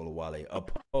Jameis Olawale,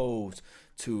 opposed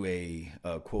to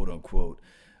a quote unquote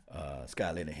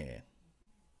Scott Linehan.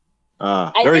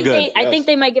 I think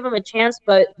they might give him a chance,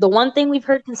 but the one thing we've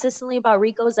heard consistently about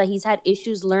Rico is that he's had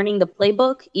issues learning the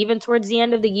playbook even towards the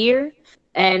end of the year,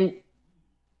 and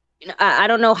I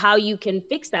don't know how you can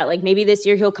fix that. Like maybe this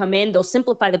year he'll come in, they'll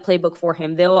simplify the playbook for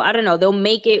him. They'll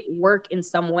make it work in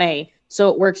some way so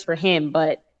it works for him.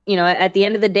 But, you know, at the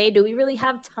end of the day, do we really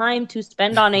have time to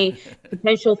spend on a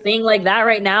potential thing like that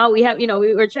right now? We have, you know,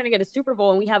 we're trying to get a Super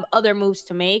Bowl and we have other moves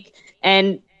to make.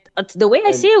 And the way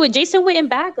I see it with Jason Witten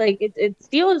back, like it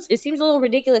seems a little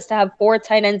ridiculous to have 4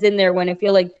 tight ends in there when I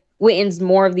feel like Witten's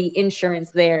more of the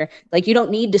insurance there. Like you don't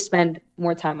need to spend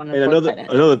more time on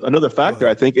another factor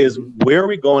I think is where are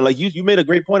we going? Like you made a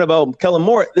great point about Kellen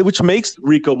Moore, which makes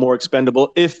Rico more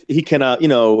expendable if he can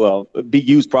be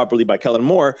used properly by Kellen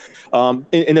Moore.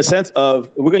 In the sense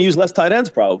of we're going to use less tight ends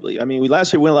probably. I mean,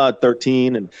 last year we allowed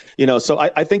 13, and so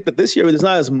I think that this year there's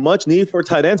not as much need for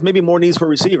tight ends, maybe more needs for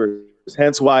receivers.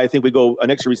 Hence why I think we go an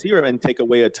extra receiver and take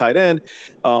away a tight end.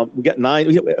 We got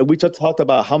 9. We just talked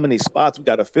about how many spots we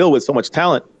got to fill with so much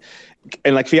talent.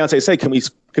 And like Fiance said, can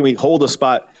we hold a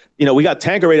spot? You know, we got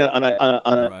Tanqueray on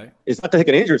a right. It's not to take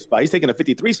an injured spot. He's taking a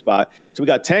 53 spot. So we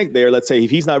got Tank there. Let's say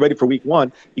if he's not ready for week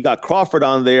 1, you got Crawford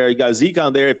on there. You got Zeke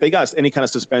on there. If they got any kind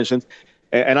of suspensions,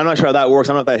 and I'm not sure how that works.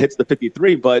 I don't know if that hits the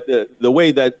 53, but the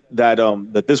way that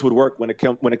this would work when it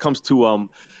comes to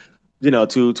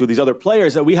to these other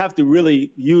players, that we have to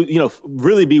really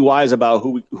really be wise about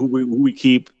who we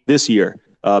keep this year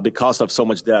because of so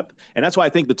much depth. And that's why I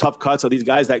think the tough cuts are these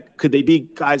guys that could they be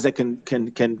guys that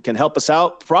can help us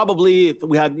out? Probably if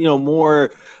we had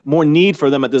more need for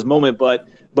them at this moment. But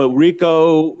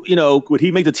Rico, would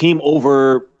he make the team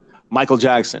over Michael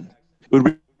Jackson?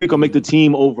 Would Rico make the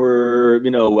team over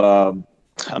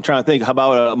I'm trying to think. How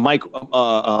about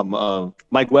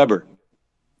Mike Weber?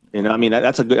 I mean,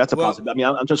 that's a possibility. I mean,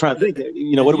 I'm just trying to think.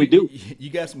 What do we do? You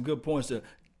got some good points there.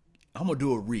 I'm gonna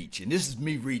do a reach, and this is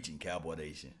me reaching, Cowboy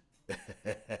Nation.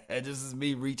 This is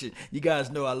me reaching. You guys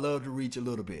know I love to reach a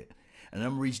little bit, and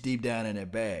I'm gonna reach deep down in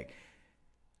that bag.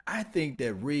 I think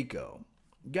that Rico,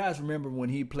 you guys remember when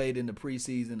he played in the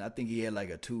preseason? I think he had like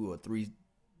a 2 or 3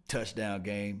 touchdown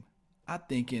game. I'm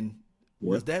thinking,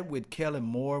 was that with Kellen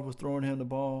Moore was throwing him the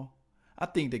ball? I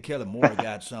think that Kellen Moore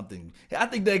got something. I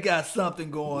think they got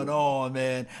something going on,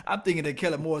 man. I'm thinking that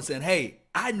Kellen Moore saying, "Hey,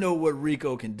 I know what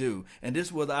Rico can do, and this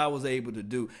is what I was able to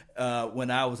do when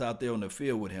I was out there on the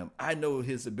field with him. I know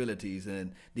his abilities,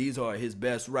 and these are his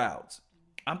best routes."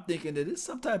 I'm thinking that there's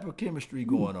some type of chemistry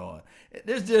going on.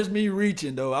 It's just me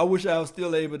reaching, though. I wish I was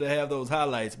still able to have those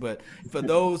highlights, but for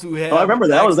those who have, I remember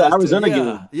that was the Arizona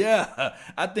game. Yeah,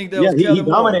 I think that was he Kellen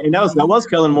dominated, and that was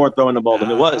Kellen Moore throwing the ball,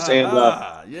 and it was, and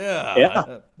that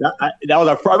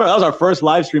was our first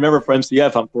live stream ever for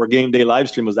MCF for a game day live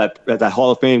stream. Was that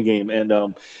Hall of Fame game,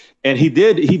 and he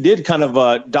did kind of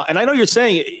and I know you're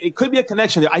saying it could be a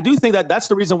connection there. I do think that's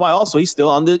the reason why also he's still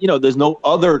on the, there's no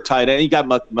other tight end. You got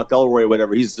McElroy or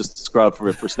whatever. He's just a scrub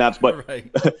for snaps. But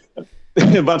right.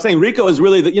 But I'm saying Rico is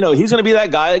really he's going to be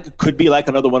that guy that could be like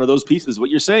another one of those pieces.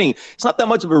 What you're saying, it's not that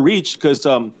much of a reach because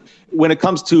when it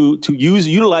comes to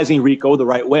utilizing Rico the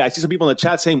right way, I see some people in the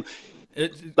chat saying,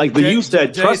 you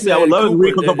said, trust me, I would love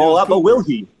Rico to ball out, but will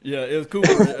he? Yeah, it was Cooper.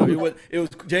 it was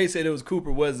Jay said it was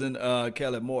Cooper, wasn't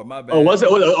Kellen Moore. My bad. Oh, was it?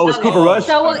 Oh, it was Cooper Rush?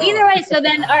 So, well, either way, so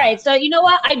then, all right. So, you know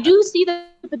what? I do see the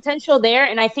potential there.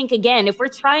 And I think, again, if we're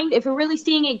really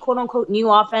seeing a quote-unquote new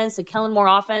offense, a Kellen Moore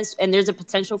offense, and there's a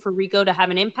potential for Rico to have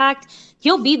an impact,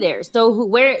 he'll be there. So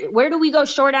where do we go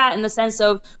short at in the sense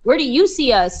of where do you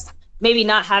see us maybe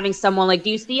not having someone like,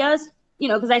 do you see us?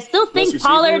 Because I still think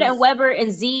Pollard and Weber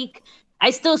and Zeke, I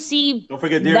still see don't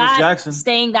forget Darius Jackson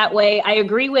staying that way. I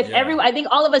agree with everyone. I think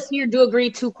all of us here do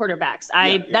agree 2 quarterbacks.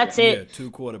 That's it. Yeah,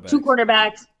 2 quarterbacks. 2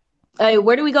 quarterbacks.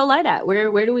 Where do we go light at?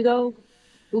 Where do we go?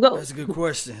 Who goes? That's a good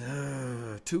question.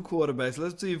 2 quarterbacks.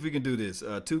 Let's see if we can do this.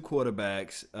 2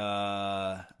 quarterbacks.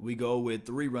 We go with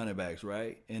 3 running backs,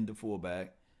 right? And the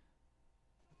fullback.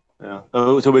 Yeah.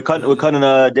 So we're cutting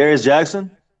Darius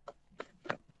Jackson.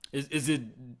 Is it?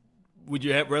 Would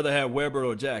you rather have Weber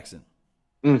or Jackson?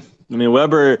 I mean,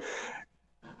 Weber,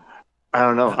 I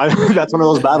don't know. That's one of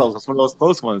those battles. That's one of those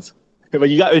close ones. But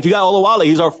if you got Olawale,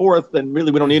 he's our 4th, then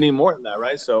really we don't need any more than that,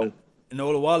 right? So, and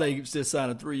Olawale just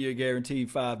signed a 3-year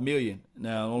guaranteed $5 million.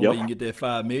 Now, only way you can get that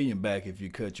 $5 million back if you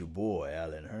cut your boy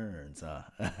Allen Hurns, huh?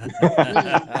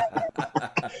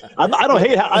 I don't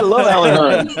hate. I love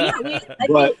Allen Hurns,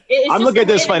 but I'm looking at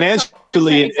this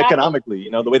financially and economically.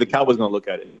 The way the Cowboys going to look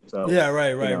at it. So yeah,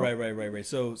 right.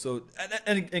 So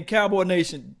and Cowboy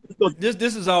Nation,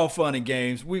 this is all fun and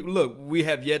games. We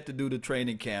have yet to do the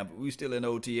training camp. We still in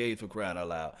OTAs for crying out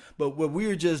loud. But what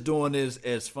we're just doing is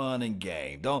as fun and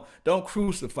game. Don't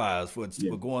crucify us for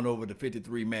going over the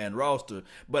 53-man roster.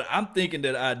 But I'm thinking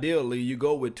that ideally you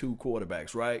go with 2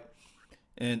 quarterbacks, right?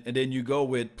 And then you go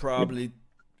with probably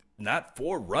not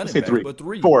 4 running backs, but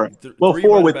 3. 4. 3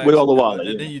 4 with Olawale.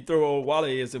 And then you throw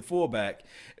Olawale as a fullback,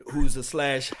 who's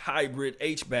a / hybrid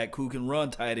H-back who can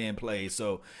run tight end plays.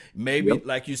 So maybe,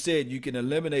 like you said, you can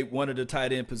eliminate one of the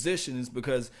tight end positions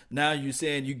because now you're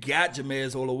saying you got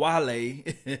Jameis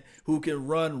Olawale who can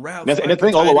run routes. And I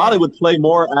think Olawale would play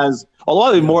more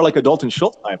like a Dalton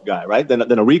Schultz type guy, right? Than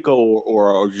a Rico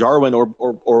or Jarwin or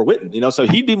Witten. So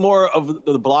he'd be more of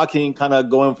the blocking, kind of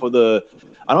going for the.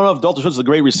 I don't know if Dalton Schultz is a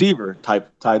great receiver type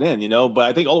tight end, but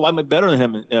I think Olawale might be better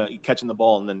than him catching the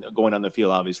ball and then going on the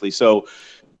field, obviously. So.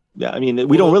 Yeah, I mean,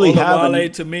 we don't really have.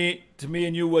 To me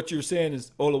and you, what you're saying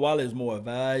is Olawale is more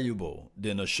valuable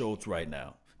than a Schultz right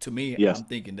now. To me, I'm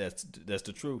thinking that's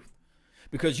the truth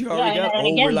because you already got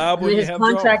reliable. His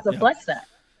contract reflects that.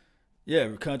 Yeah,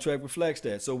 contract reflects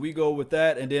that. So we go with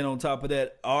that, and then on top of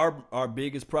that, our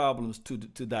biggest problems to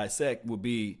dissect would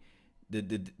be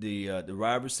the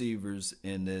wide receivers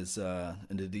in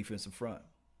the defensive front.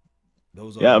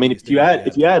 Those are I mean, if you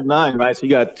add 9, right? So you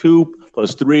got 2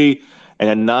 plus 3.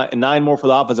 And then 9 more for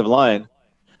the offensive line.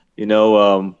 You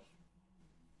got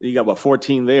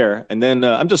 14 there, and then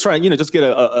I'm just trying, just get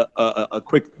a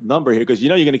quick number here because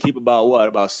you're going to keep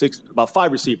about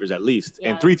 5 receivers at least,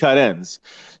 and 3 tight ends.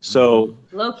 So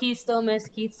low key still miss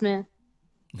Keith Smith.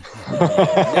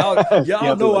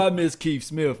 y'all know I miss Keith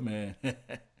Smith, man.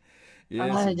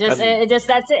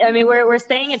 That's it. I mean, we're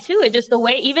saying it too. It just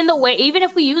even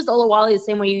if we use Olawale the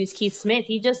same way you use Keith Smith,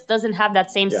 he just doesn't have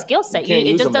that same skill set.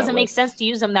 It just doesn't make sense to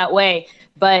use him that way.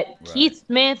 But Keith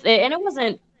Smith, and it's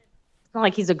not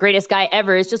like he's the greatest guy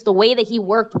ever. It's just the way that he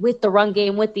worked with the run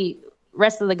game, with the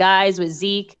rest of the guys, with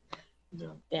Zeke. Yeah.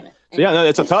 Damn it.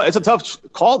 So, it's a tough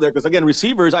call there because again,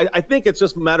 receivers. I think it's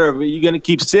just a matter of you're going to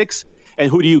keep 6,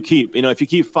 and who do you keep? If you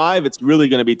keep 5, it's really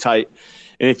going to be tight.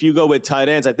 And if you go with tight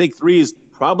ends, I think 3 is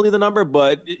probably the number,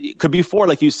 but it could be 4,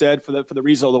 like you said, for the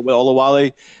reason of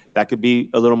Olawale. That could be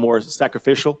a little more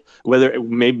sacrificial. Whether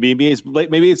maybe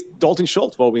it's Dalton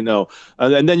Schultz, what we know.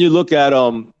 And then you look at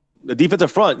the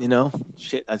defensive front,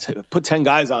 shit, I said, put 10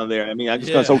 guys on there. I mean, I'm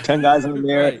just going to throw 10 guys on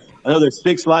there. Right. I know there's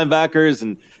 6 linebackers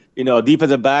and,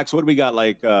 defensive backs. What do we got?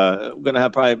 Like, we're going to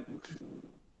have probably,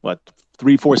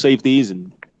 3-4 safeties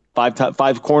and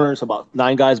 5 corners, about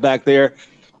 9 guys back there.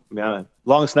 Yeah,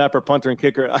 long snapper, punter, and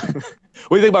kicker. What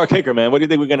do you think about our kicker, man? What do you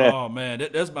think we're gonna? Oh man,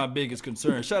 that's my biggest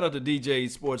concern. Shout out to DJ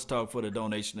Sports Talk for the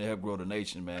donation to help grow the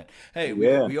nation, man. Hey,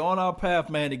 we on our path,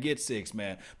 man, to get 6,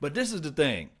 man. But this is the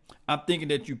thing. I'm thinking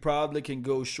that you probably can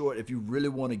go short if you really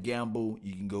want to gamble.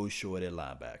 You can go short at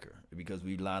linebacker because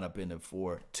we line up in the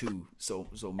 4-2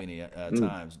 so many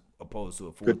times opposed to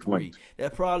a 4-3.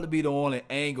 That'd probably be the only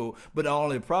angle. But the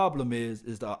only problem is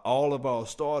that all of our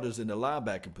starters in the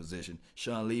linebacker position,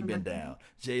 Sean Lee been down,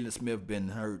 Jalen Smith been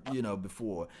hurt,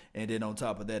 before, and then on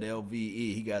top of that, LVE,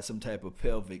 he got some type of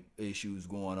pelvic issues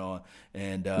going on,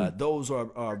 and those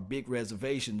are big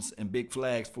reservations and big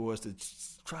flags for us to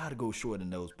try to go short in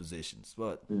those positions.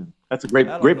 But that's a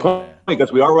great point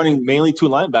because we are running mainly 2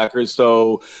 linebackers,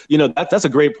 so that's a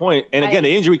great point. And again,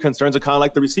 the injury concerns are kind of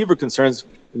like the receiver concerns.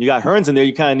 When you got Hearns in there,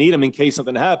 you kind of need him in case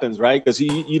something happens, right? Because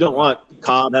you don't want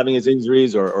Cobb having his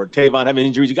injuries or Tavon having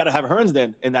injuries. You got to have Hearns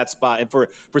then in that spot. And for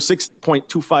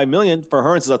 $6.25 million for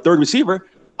Hearns as a third receiver,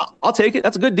 I'll take it.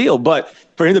 That's a good deal. But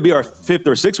for him to be our 5th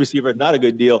or 6th receiver, not a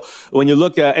good deal. When you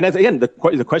look at, and again, the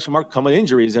question mark come with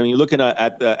injuries. I mean, you're looking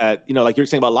at like you're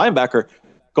saying about linebacker,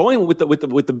 going with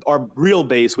our real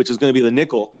base, which is going to be the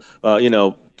nickel,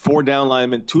 4 down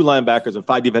linemen, 2 linebackers, and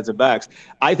 5 defensive backs.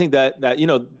 I think that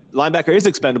linebacker is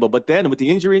expendable, but then with the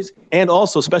injuries and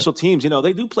also special teams,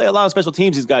 they do play a lot of special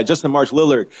teams. These guys, Justin March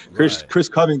Lillard, Chris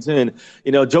Covington,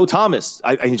 Joe Thomas.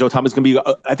 I think Joe Thomas can be.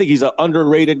 I think he's an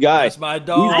underrated guy. That's my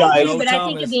dog. I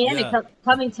think at the end,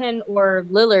 Covington or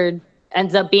Lillard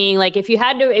ends up being like if you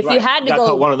had to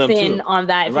go thin on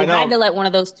that, if you had to let one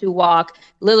of those 2 walk,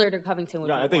 Lillard or Covington would.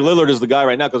 I think Lillard is the guy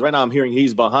right now because right now I'm hearing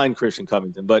he's behind Christian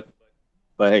Covington, but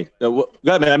hey, good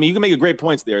man. I mean, you can make a great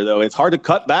points there though. It's hard to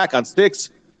cut back on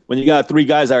sticks when you got 3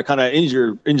 guys that are kind of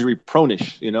injury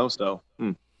prone-ish, So.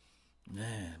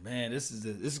 Man,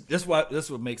 this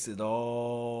what makes it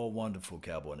all wonderful,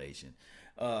 Cowboy Nation.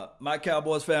 My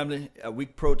Cowboys family, we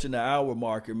approaching the hour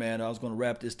marker, man. I was going to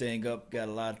wrap this thing up. Got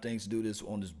a lot of things to do this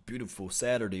on this beautiful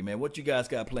Saturday, man. What you guys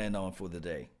got planned on for the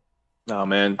day? Oh,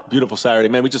 man, beautiful Saturday,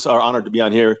 man. We just are honored to be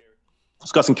on here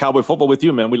discussing Cowboy football with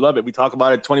you, man. We love it. We talk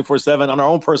about it 24/7 on our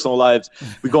own personal lives.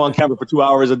 We go on camera for 2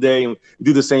 hours a day and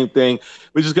do the same thing.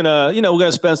 We're just gonna, we're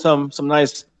gonna spend some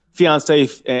nice fiance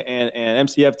and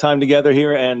MCF time together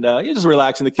here, and you're just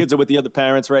relaxing. The kids are with the other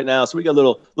parents right now, so we got a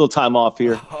little time off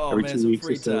here every 2 weeks.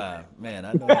 Free time, man.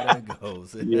 I know how that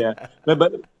goes. Yeah,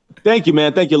 but thank you,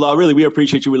 man. Thank you, Law. Really, we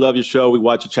appreciate you. We love your show. We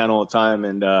watch your channel all the time,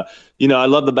 and I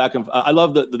love I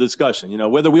love the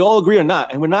discussion. Whether we all agree or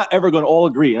not, and we're not ever going to all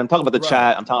agree. And I'm talking about the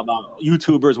chat. I'm talking about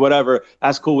YouTubers, whatever.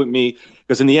 That's cool with me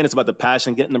because in the end, it's about the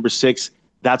passion. Getting number 6.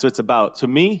 That's what it's about. To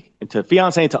me and to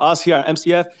fiance and to us here at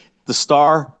MCF, the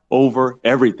star over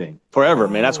everything forever,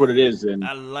 man. That's what it is, and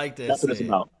I like that. That's what it's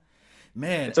about,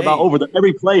 man. It's about over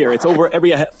every player. It's over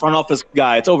every front office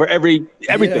guy. It's over everything.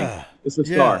 It's the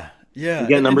star. Yeah,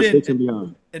 again, number 6 and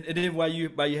beyond. And then by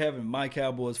you having My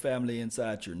Cowboys family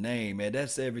inside your name, man,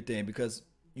 that's everything because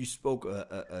you spoke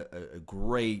a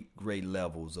great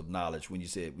levels of knowledge when you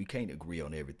said we can't agree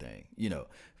on everything.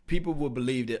 People will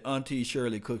believe that Auntie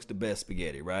Shirley cooks the best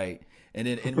spaghetti, right? And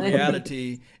then in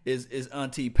reality is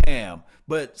Auntie Pam.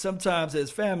 But sometimes as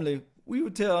family, we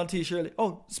would tell Auntie Shirley,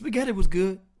 "Oh, spaghetti was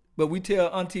good," but we tell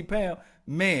Auntie Pam,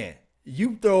 "Man,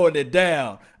 you throwing it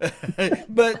down."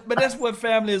 but that's what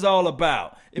family is all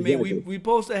about. I mean, we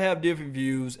supposed to have different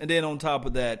views, and then on top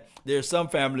of that, there's some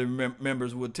family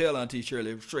members would tell Auntie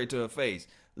Shirley straight to her face,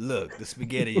 "Look, the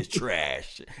spaghetti is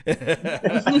trash." Hey,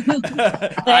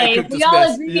 if we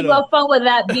all agree what fun would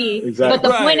that be? Exactly. But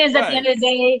the point is, at the end of the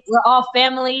day, we're all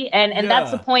family, and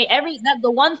that's the point.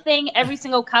 The one thing every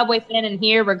single Cowboy fan in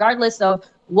here, regardless of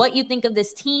what you think of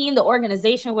this team, the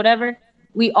organization, whatever,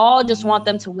 we all just want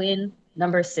them to win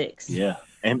number 6. Yeah.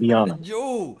 And beyond.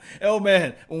 Oh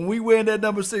man, when we win that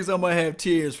number 6, I'm gonna have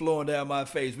tears flowing down my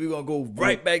face. We're gonna go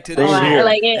right back to the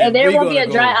there won't be a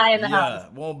dry eye in the house.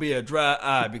 Won't be a dry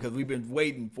eye because we've been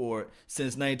waiting for it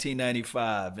since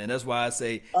 1995, and that's why I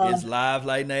say it's live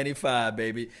like 95,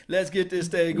 baby. Let's get this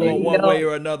thing going one way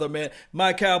or another, man.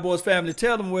 My Cowboys family,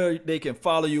 tell them where they can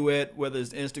follow you at, whether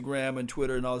it's Instagram and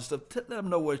Twitter and all this stuff. Let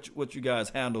them know what you guys'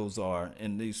 handles are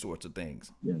and these sorts of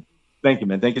things. Yeah. Thank you,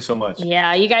 man. Thank you so much.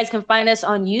 Yeah, you guys can find us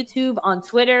on YouTube, on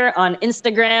Twitter, on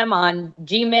Instagram, on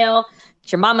Gmail.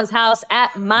 It's your mama's house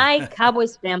at My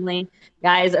Cowboys Family,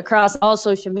 guys, across all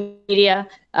social media.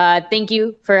 Thank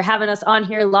you for having us on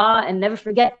here, Law, and never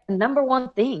forget the number one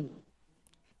thing.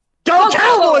 Go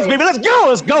Cowboys, baby! Let's go!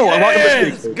 Let's go!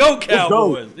 Yes, go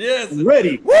Cowboys! Yes, I'm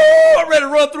ready. Woo! I'm ready to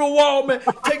run through a wall, man.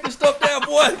 Take this stuff down,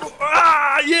 boy.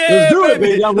 Yeah, let's do baby.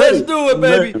 it, baby. Let's do it,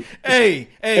 baby.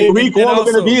 Hey, week one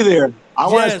we're gonna be there. I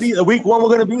want to Yes. see the week one. We're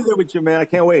gonna be there with you, man. I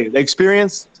can't wait. The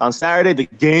experience on Saturday, the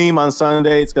game on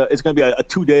Sunday. It's gonna be a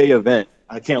 2-day event.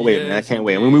 I can't wait, man. I can't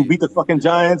wait. When we beat the fucking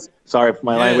Giants, sorry for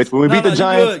my language. When we beat the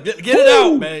Giants, get it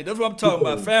out, man. That's what I'm talking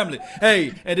about, family.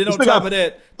 Hey, and then on top of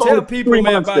that, tell people,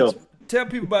 man, tell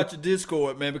people about your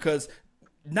Discord, man, because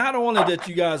not only that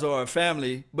you guys are a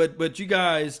family, but you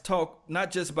guys talk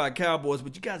not just about Cowboys,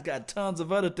 but you guys got tons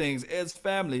of other things as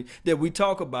family that we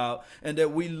talk about and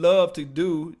that we love to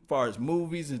do as far as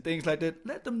movies and things like that.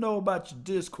 Let them know about your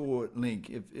Discord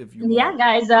link if you want. Yeah,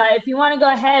 guys, if you want to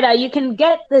go ahead, you can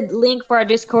get the link for our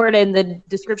Discord in the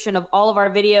description of all of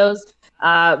our videos.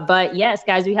 But yes,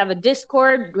 guys, we have a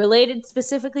Discord related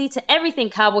specifically to everything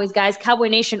Cowboys, guys. Cowboy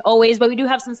Nation always. But we do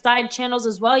have some side channels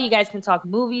as well. You guys can talk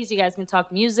movies. You guys can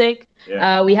talk music.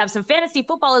 Yeah. We have some fantasy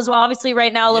football as well. Obviously,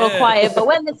 right now a little quiet. But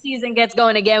when the season gets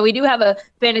going again, we do have a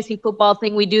fantasy football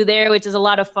thing we do there, which is a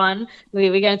lot of fun. We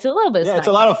get into a little bit. Yeah, it's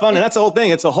a lot of fun, and that's the whole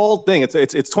thing. It's a whole thing. It's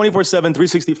 24/7,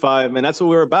 365, man. That's what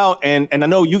we're about. And I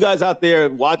know you guys out there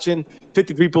watching,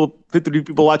 53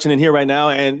 people watching in here right now,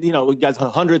 and you know, we got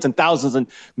hundreds and thousands and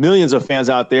millions of fans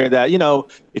out there that, you know,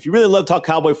 if you really love to talk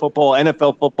Cowboy football,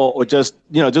 NFL football, or just,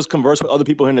 you know, just converse with other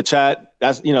people in the chat,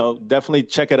 that's, you know, definitely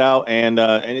check it out. And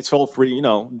it's all free. You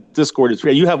know, Discord is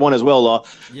free. You have one as well, Law.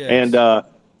 Yes. And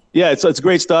yeah, it's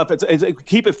great stuff. It's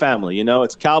keep it family. You know,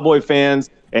 it's Cowboy fans.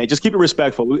 And just keep it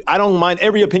respectful. I don't mind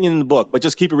every opinion in the book, but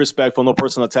just keep it respectful, no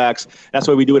personal attacks. That's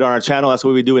why we do it on our channel. That's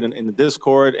why we do it in the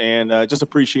Discord. And just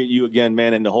appreciate you again,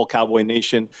 man, and the whole Cowboy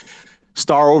Nation.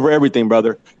 Star over everything,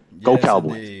 brother. Go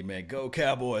Cowboys. Indeed, man. Go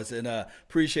Cowboys. And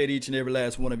appreciate each and every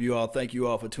last one of you all. Thank you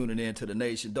all for tuning in to the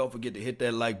nation. Don't forget to hit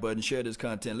that like button, share this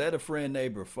content. Let a friend,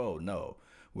 neighbor, foe know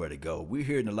where to go. We're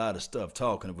hearing a lot of stuff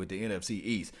talking with the NFC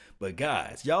East. But,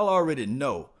 guys, y'all already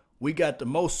know. We got the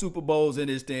most Super Bowls in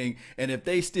this thing, and if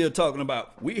they still talking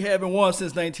about we haven't won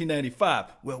since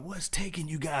 1995, well, what's taking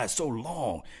you guys so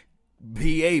long?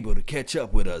 Be able to catch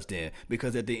up with us then,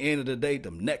 because at the end of the day, the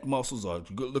neck muscles are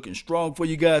looking strong for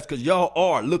you guys, because y'all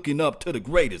are looking up to the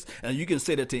greatest. And you can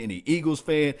say that to any Eagles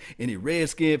fan, any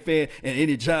Redskin fan, and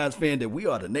any Giants fan, that we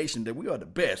are the nation, that we are the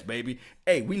best, baby.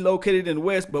 Hey, we located in the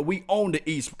West, but we own the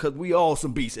East because we all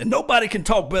some beasts, and nobody can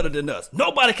talk better than us.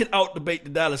 Nobody can out-debate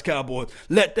the Dallas Cowboys.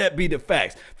 Let that be the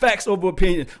facts. Facts over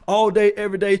opinion all day,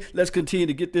 every day. Let's continue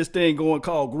to get this thing going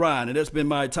called grind, and that's been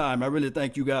my time. I really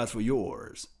thank you guys for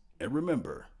yours. And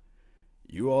remember,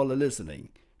 you all are listening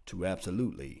to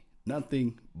absolutely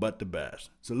nothing but the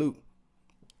best. Salute.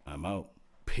 I'm out.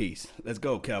 Peace. Let's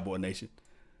go, Cowboy Nation.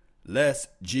 Let's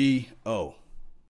G-O.